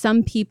that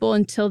some people,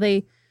 until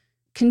like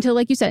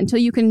you said, until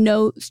you can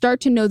start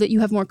to know that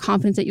you have more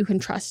confidence that you can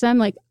trust them.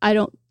 Like, I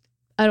don't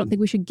think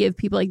we should give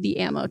people like the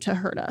ammo to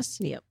hurt us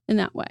in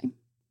that way.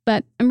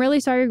 But I'm really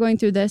sorry you're going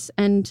through this.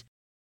 And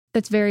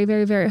that's very,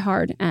 very, very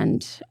hard.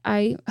 And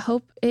I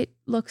hope it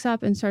looks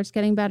up and starts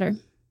getting better.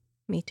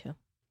 Me too.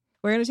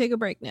 We're going to take a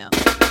break now.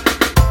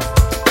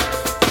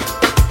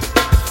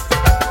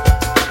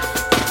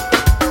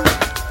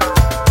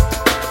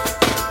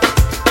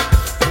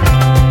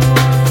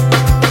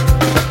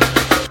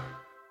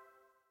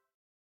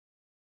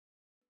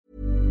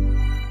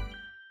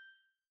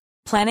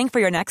 Planning for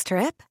your next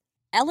trip?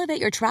 Elevate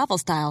your travel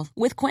style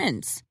with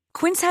Quince.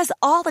 Quince has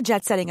all the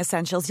jet-setting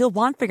essentials you'll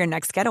want for your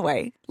next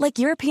getaway, like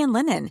European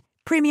linen,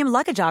 premium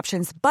luggage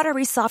options,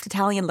 buttery soft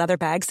Italian leather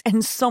bags,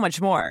 and so much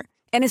more.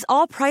 And is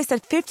all priced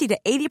at 50 to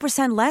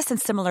 80% less than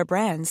similar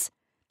brands.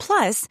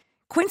 Plus,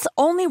 Quince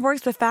only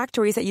works with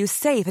factories that use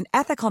safe and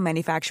ethical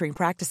manufacturing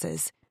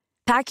practices.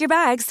 Pack your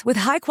bags with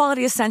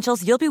high-quality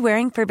essentials you'll be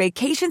wearing for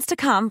vacations to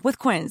come with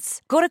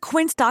Quince. Go to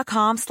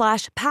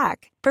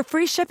quince.com/pack for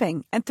free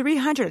shipping and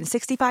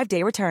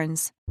 365-day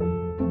returns.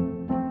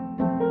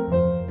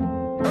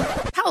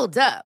 Hold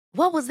up.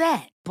 What was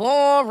that?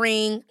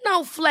 Boring.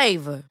 No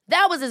flavor.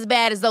 That was as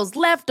bad as those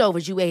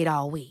leftovers you ate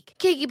all week.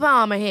 Keke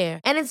Palmer here.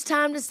 And it's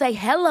time to say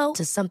hello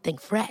to something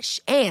fresh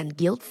and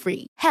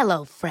guilt-free.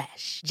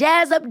 HelloFresh.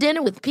 Jazz up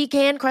dinner with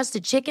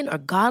pecan-crusted chicken or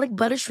garlic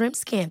butter shrimp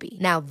scampi.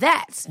 Now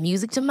that's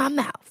music to my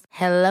mouth.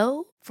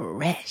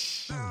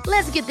 HelloFresh.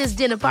 Let's get this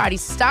dinner party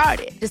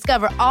started.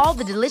 Discover all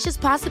the delicious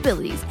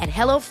possibilities at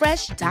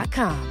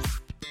HelloFresh.com.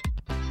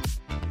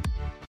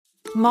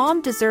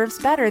 Mom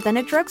deserves better than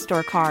a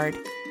drugstore card.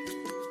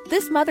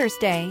 This Mother's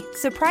Day,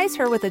 surprise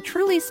her with a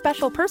truly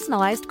special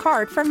personalized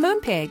card from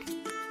Moonpig.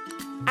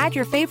 Add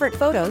your favorite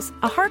photos,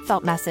 a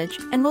heartfelt message,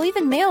 and we'll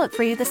even mail it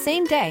for you the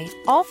same day,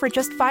 all for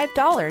just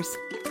 $5.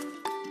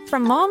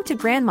 From mom to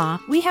grandma,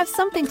 we have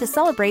something to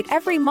celebrate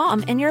every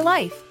mom in your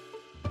life.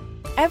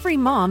 Every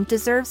mom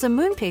deserves a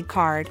Moonpig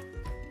card.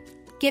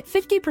 Get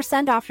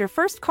 50% off your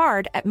first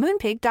card at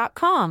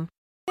moonpig.com.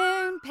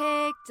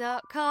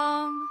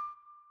 Moonpig.com.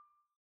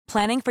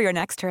 Planning for your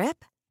next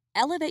trip?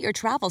 Elevate your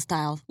travel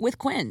style with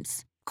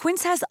Quince.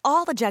 Quince has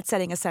all the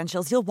jet-setting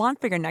essentials you'll want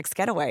for your next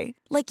getaway,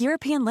 like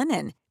European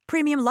linen,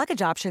 premium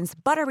luggage options,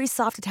 buttery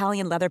soft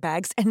Italian leather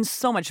bags, and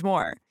so much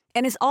more.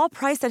 And is all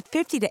priced at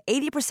 50 to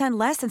 80%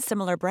 less than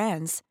similar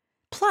brands.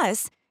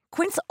 Plus,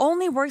 Quince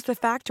only works with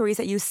factories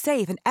that use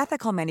safe and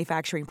ethical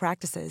manufacturing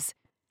practices.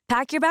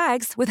 Pack your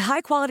bags with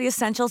high-quality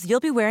essentials you'll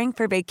be wearing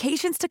for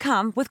vacations to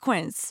come with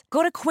Quince.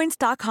 Go to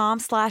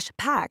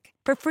quince.com/pack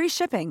for free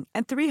shipping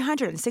and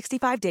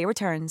 365-day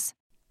returns.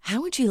 How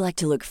would you like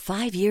to look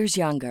 5 years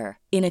younger?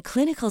 In a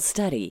clinical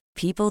study,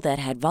 people that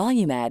had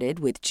volume added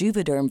with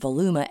Juvederm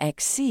Voluma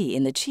XC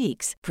in the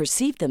cheeks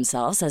perceived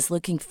themselves as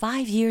looking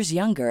 5 years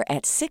younger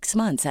at 6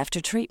 months after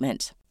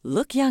treatment.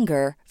 Look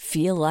younger,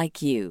 feel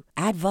like you.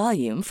 Add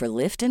volume for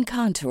lift and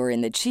contour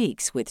in the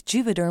cheeks with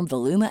Juvederm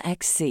Voluma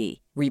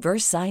XC.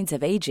 Reverse signs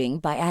of aging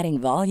by adding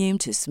volume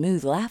to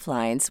smooth laugh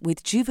lines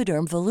with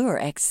Juvederm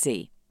Volure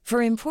XC.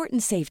 For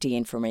important safety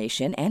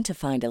information and to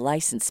find a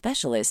licensed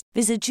specialist,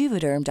 visit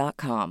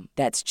Juvederm.com.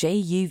 That's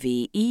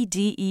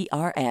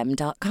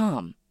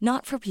JUVEDERM.com.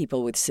 Not for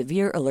people with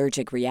severe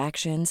allergic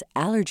reactions,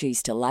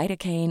 allergies to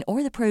lidocaine,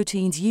 or the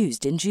proteins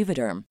used in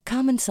Juvederm.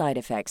 Common side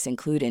effects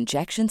include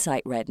injection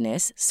site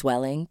redness,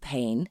 swelling,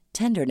 pain,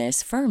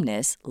 tenderness,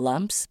 firmness,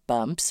 lumps,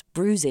 bumps,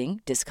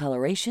 bruising,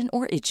 discoloration,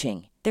 or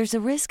itching. There's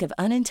a risk of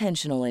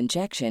unintentional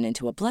injection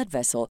into a blood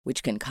vessel,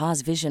 which can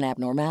cause vision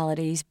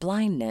abnormalities,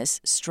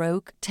 blindness,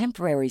 stroke,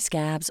 temporary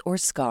scabs, or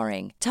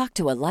scarring. Talk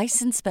to a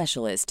licensed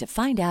specialist to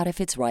find out if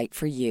it's right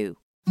for you.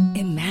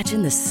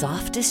 Imagine the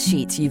softest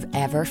sheets you've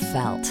ever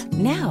felt.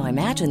 Now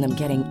imagine them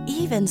getting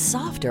even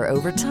softer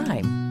over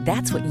time.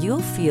 That's what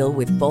you'll feel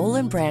with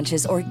Boll &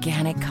 Branch's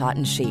organic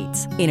cotton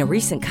sheets. In a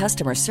recent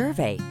customer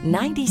survey,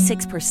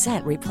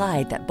 96%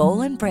 replied that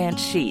Boll & Branch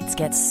sheets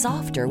get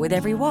softer with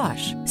every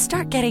wash.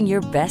 Start getting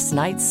your best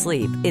night's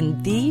sleep in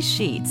these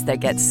sheets that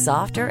get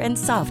softer and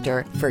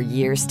softer for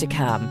years to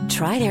come.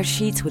 Try their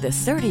sheets with a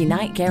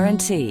 30-night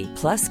guarantee.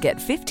 Plus, get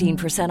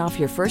 15% off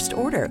your first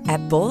order at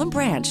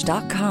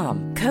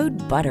bollandbranch.com.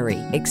 Code BUTTERY.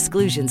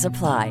 Exclusions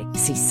apply.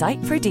 See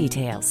site for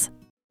details.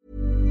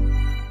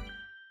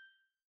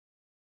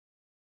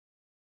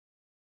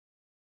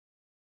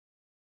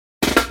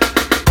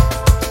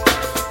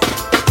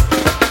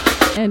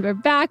 And we're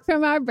back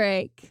from our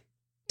break.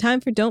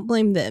 Time for Don't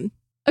Blame Them.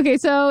 Okay,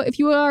 so if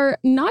you are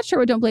not sure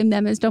what Don't Blame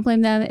Them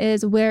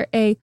is where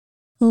a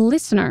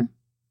listener,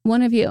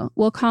 one of you,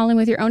 will call in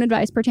with your own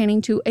advice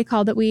pertaining to a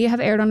call that we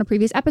have aired on a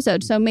previous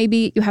episode. So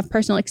maybe you have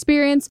personal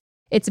experience.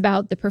 It's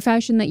about the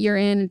profession that you're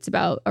in. It's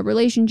about a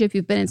relationship.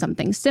 You've been in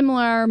something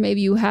similar.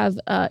 Maybe you have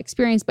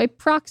experience by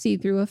proxy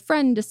through a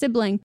friend, a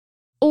sibling,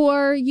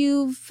 or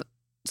you've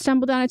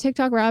stumbled down a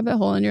TikTok rabbit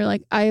hole and you're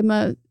like, I am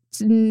a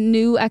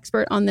new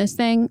expert on this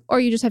thing, or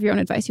you just have your own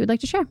advice you would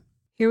like to share.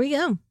 Here we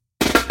go.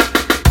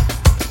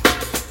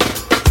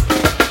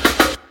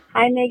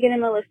 Hi, Megan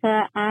and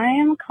Melissa. I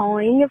am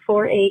calling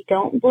for a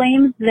Don't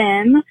Blame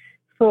Them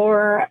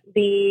for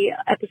the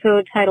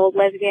episode titled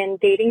Lesbian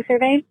Dating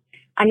Survey.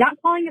 I'm not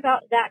calling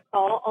about that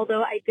call,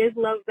 although I did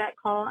love that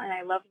call and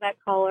I love that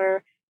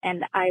caller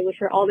and I wish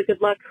her all the good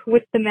luck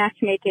with the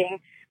matchmaking.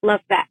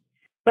 Love that.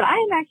 But I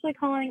am actually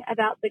calling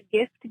about the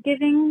gift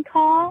giving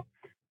call.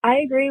 I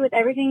agree with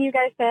everything you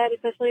guys said,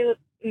 especially with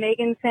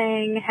Megan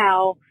saying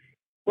how,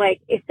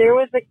 like, if there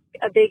was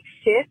a big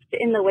shift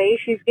in the way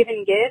she's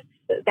given gifts,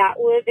 that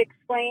would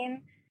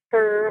explain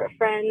her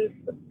friend's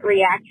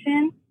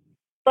reaction.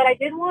 But I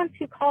did want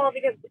to call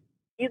because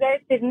you guys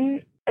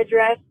didn't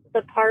address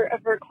the part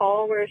of her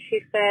call where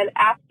she said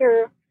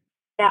after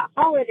that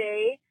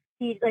holiday,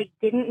 he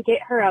didn't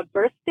get her a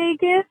birthday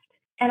gift.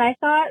 And I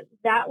thought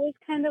that was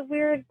kind of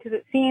weird because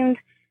it seemed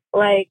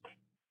like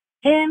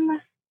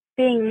him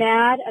being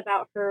mad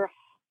about her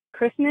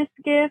Christmas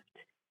gift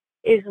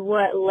is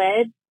what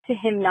led to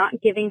him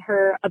not giving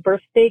her a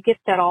birthday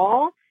gift at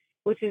all,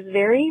 which is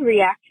very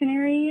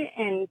reactionary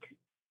and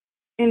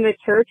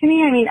immature to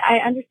me. I mean, I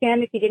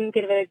understand if he didn't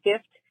give it a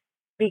gift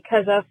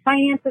because of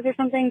finances or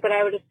something, but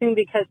I would assume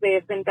because they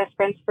have been best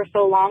friends for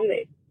so long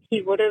that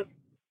he would have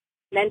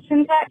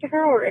mentioned that to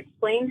her or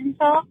explained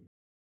himself.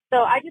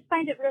 So I just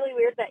find it really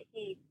weird that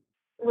he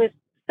was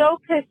so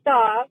pissed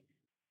off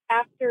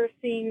after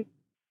seeing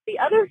the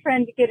other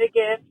friend get a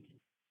gift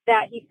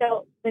that he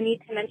felt the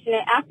need to mention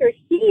it after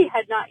he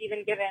had not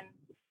even given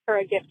her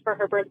a gift for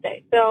her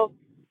birthday. So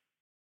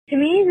to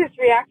me, this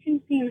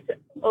reaction seems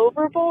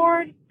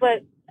overboard,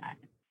 but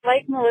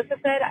like Melissa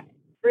said,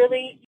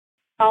 really,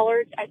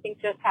 callers, I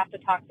think, just have to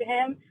talk to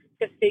him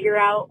to figure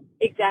out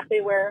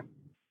exactly where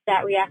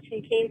that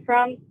reaction came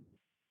from.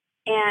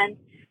 And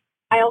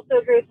I also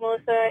agree with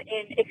Melissa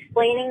in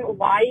explaining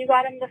why you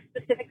got him the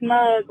specific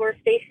mug or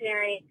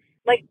stationery.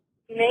 Like,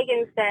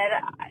 Megan said,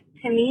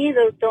 to me,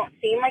 those don't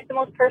seem like the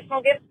most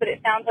personal gifts, but it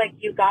sounds like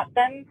you got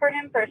them for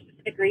him for a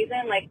specific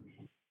reason. Like,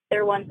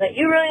 they're ones that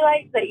you really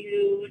like, that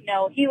you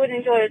know he would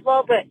enjoy as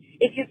well. But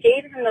if you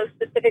gave him those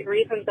specific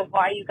reasons of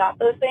why you got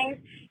those things,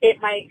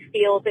 it might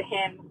feel to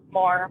him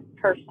more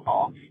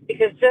personal.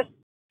 Because just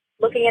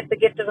looking at the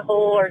gift as a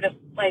whole, or just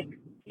like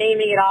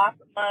naming it off,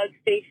 mug,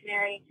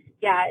 stationery,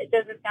 yeah, it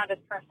doesn't sound as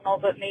personal,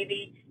 but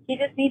maybe he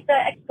just needs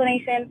that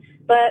explanation.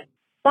 But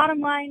bottom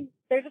line,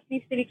 there just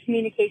needs to be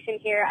communication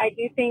here. I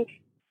do think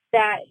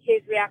that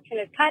his reaction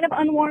is kind of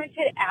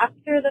unwarranted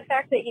after the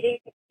fact that he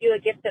didn't give you a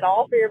gift at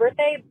all for your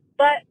birthday.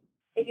 But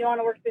if you want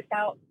to work this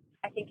out,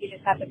 I think you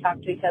just have to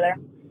talk to each other.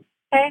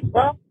 Okay,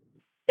 well,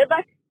 good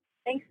luck.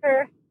 Thanks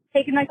for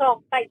taking my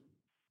call. Bye.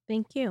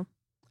 Thank you.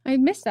 I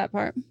missed that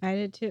part. I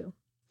did too.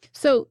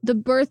 So the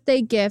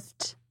birthday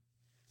gift,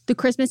 the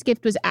Christmas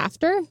gift was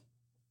after?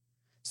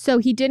 So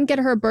he didn't get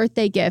her a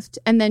birthday gift,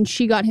 and then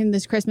she got him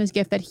this Christmas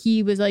gift that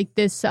he was like,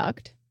 this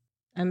sucked.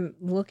 I'm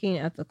looking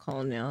at the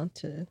call now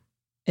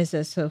it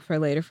says, so for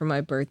later for my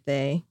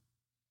birthday,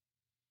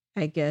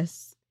 I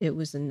guess it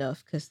was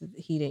enough because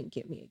he didn't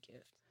get me a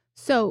gift.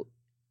 So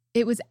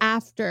it was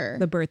after.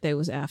 The birthday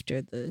was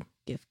after the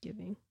gift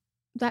giving.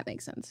 That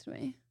makes sense to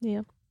me.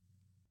 Yeah.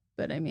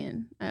 But I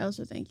mean, I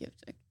also think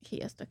he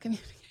has to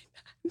communicate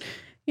that,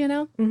 you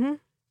know? Mm-hmm.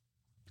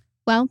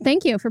 Well,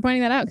 thank you for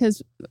pointing that out,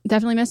 because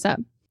definitely messed up.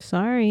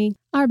 Sorry.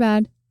 Our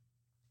bad.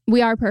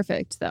 We are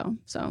perfect, though,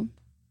 so.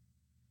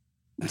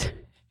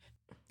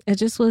 It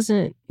just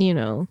wasn't,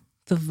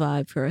 the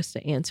vibe for us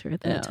to answer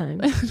at that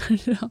time.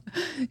 No.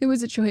 It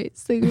was a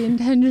choice. Like, we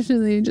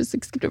intentionally just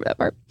skipped over that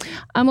part.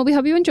 Well, we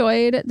hope you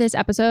enjoyed this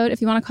episode.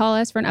 If you want to call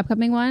us for an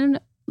upcoming one,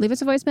 leave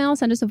us a voicemail,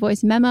 send us a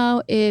voice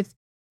memo. If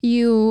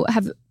you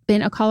have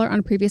been a caller on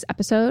a previous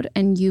episode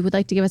and you would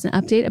like to give us an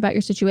update about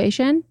your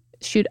situation,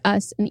 shoot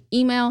us an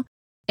email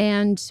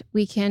and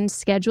we can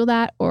schedule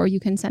that, or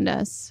you can send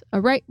us a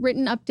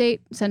written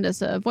update, send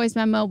us a voice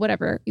memo,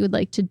 whatever you would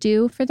like to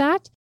do for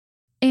that.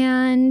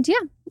 And yeah,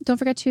 don't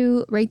forget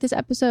to rate this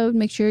episode.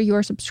 Make sure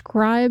you're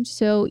subscribed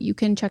so you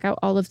can check out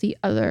all of the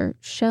other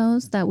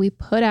shows that we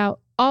put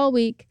out all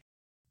week,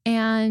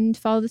 and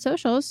follow the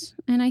socials.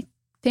 And I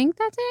think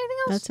that's anything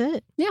else. That's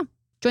it. Yeah.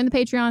 Join the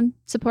Patreon,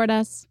 support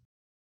us,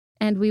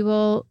 and we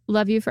will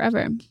love you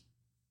forever.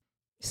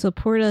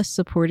 Support us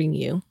supporting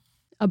you.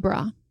 A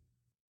bra.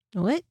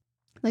 What?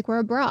 Like we're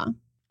a bra.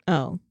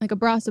 Oh. Like a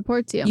bra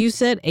supports you. You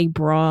said a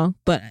bra,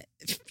 but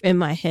in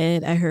my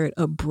head, I heard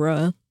a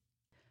bruh.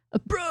 A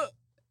bro.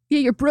 Yeah,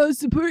 your bros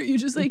support you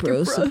just like bros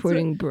your bros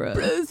supporting bro.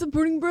 Bros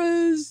supporting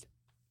bros.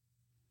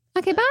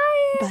 Okay, bye.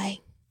 Bye.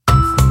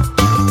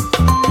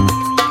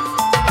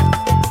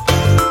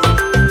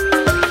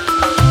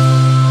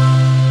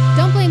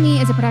 Don't Blame Me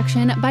is a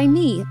production by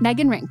me,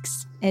 Megan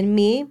Rinks. And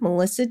me,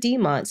 Melissa D.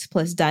 Montz,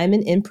 plus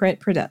Diamond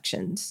Imprint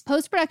Productions.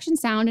 Post-production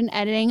sound and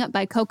editing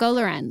by Coco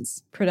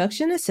Lorenz.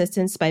 Production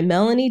assistance by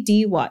Melanie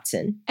D.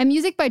 Watson. And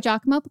music by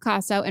Giacomo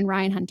Picasso and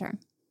Ryan Hunter.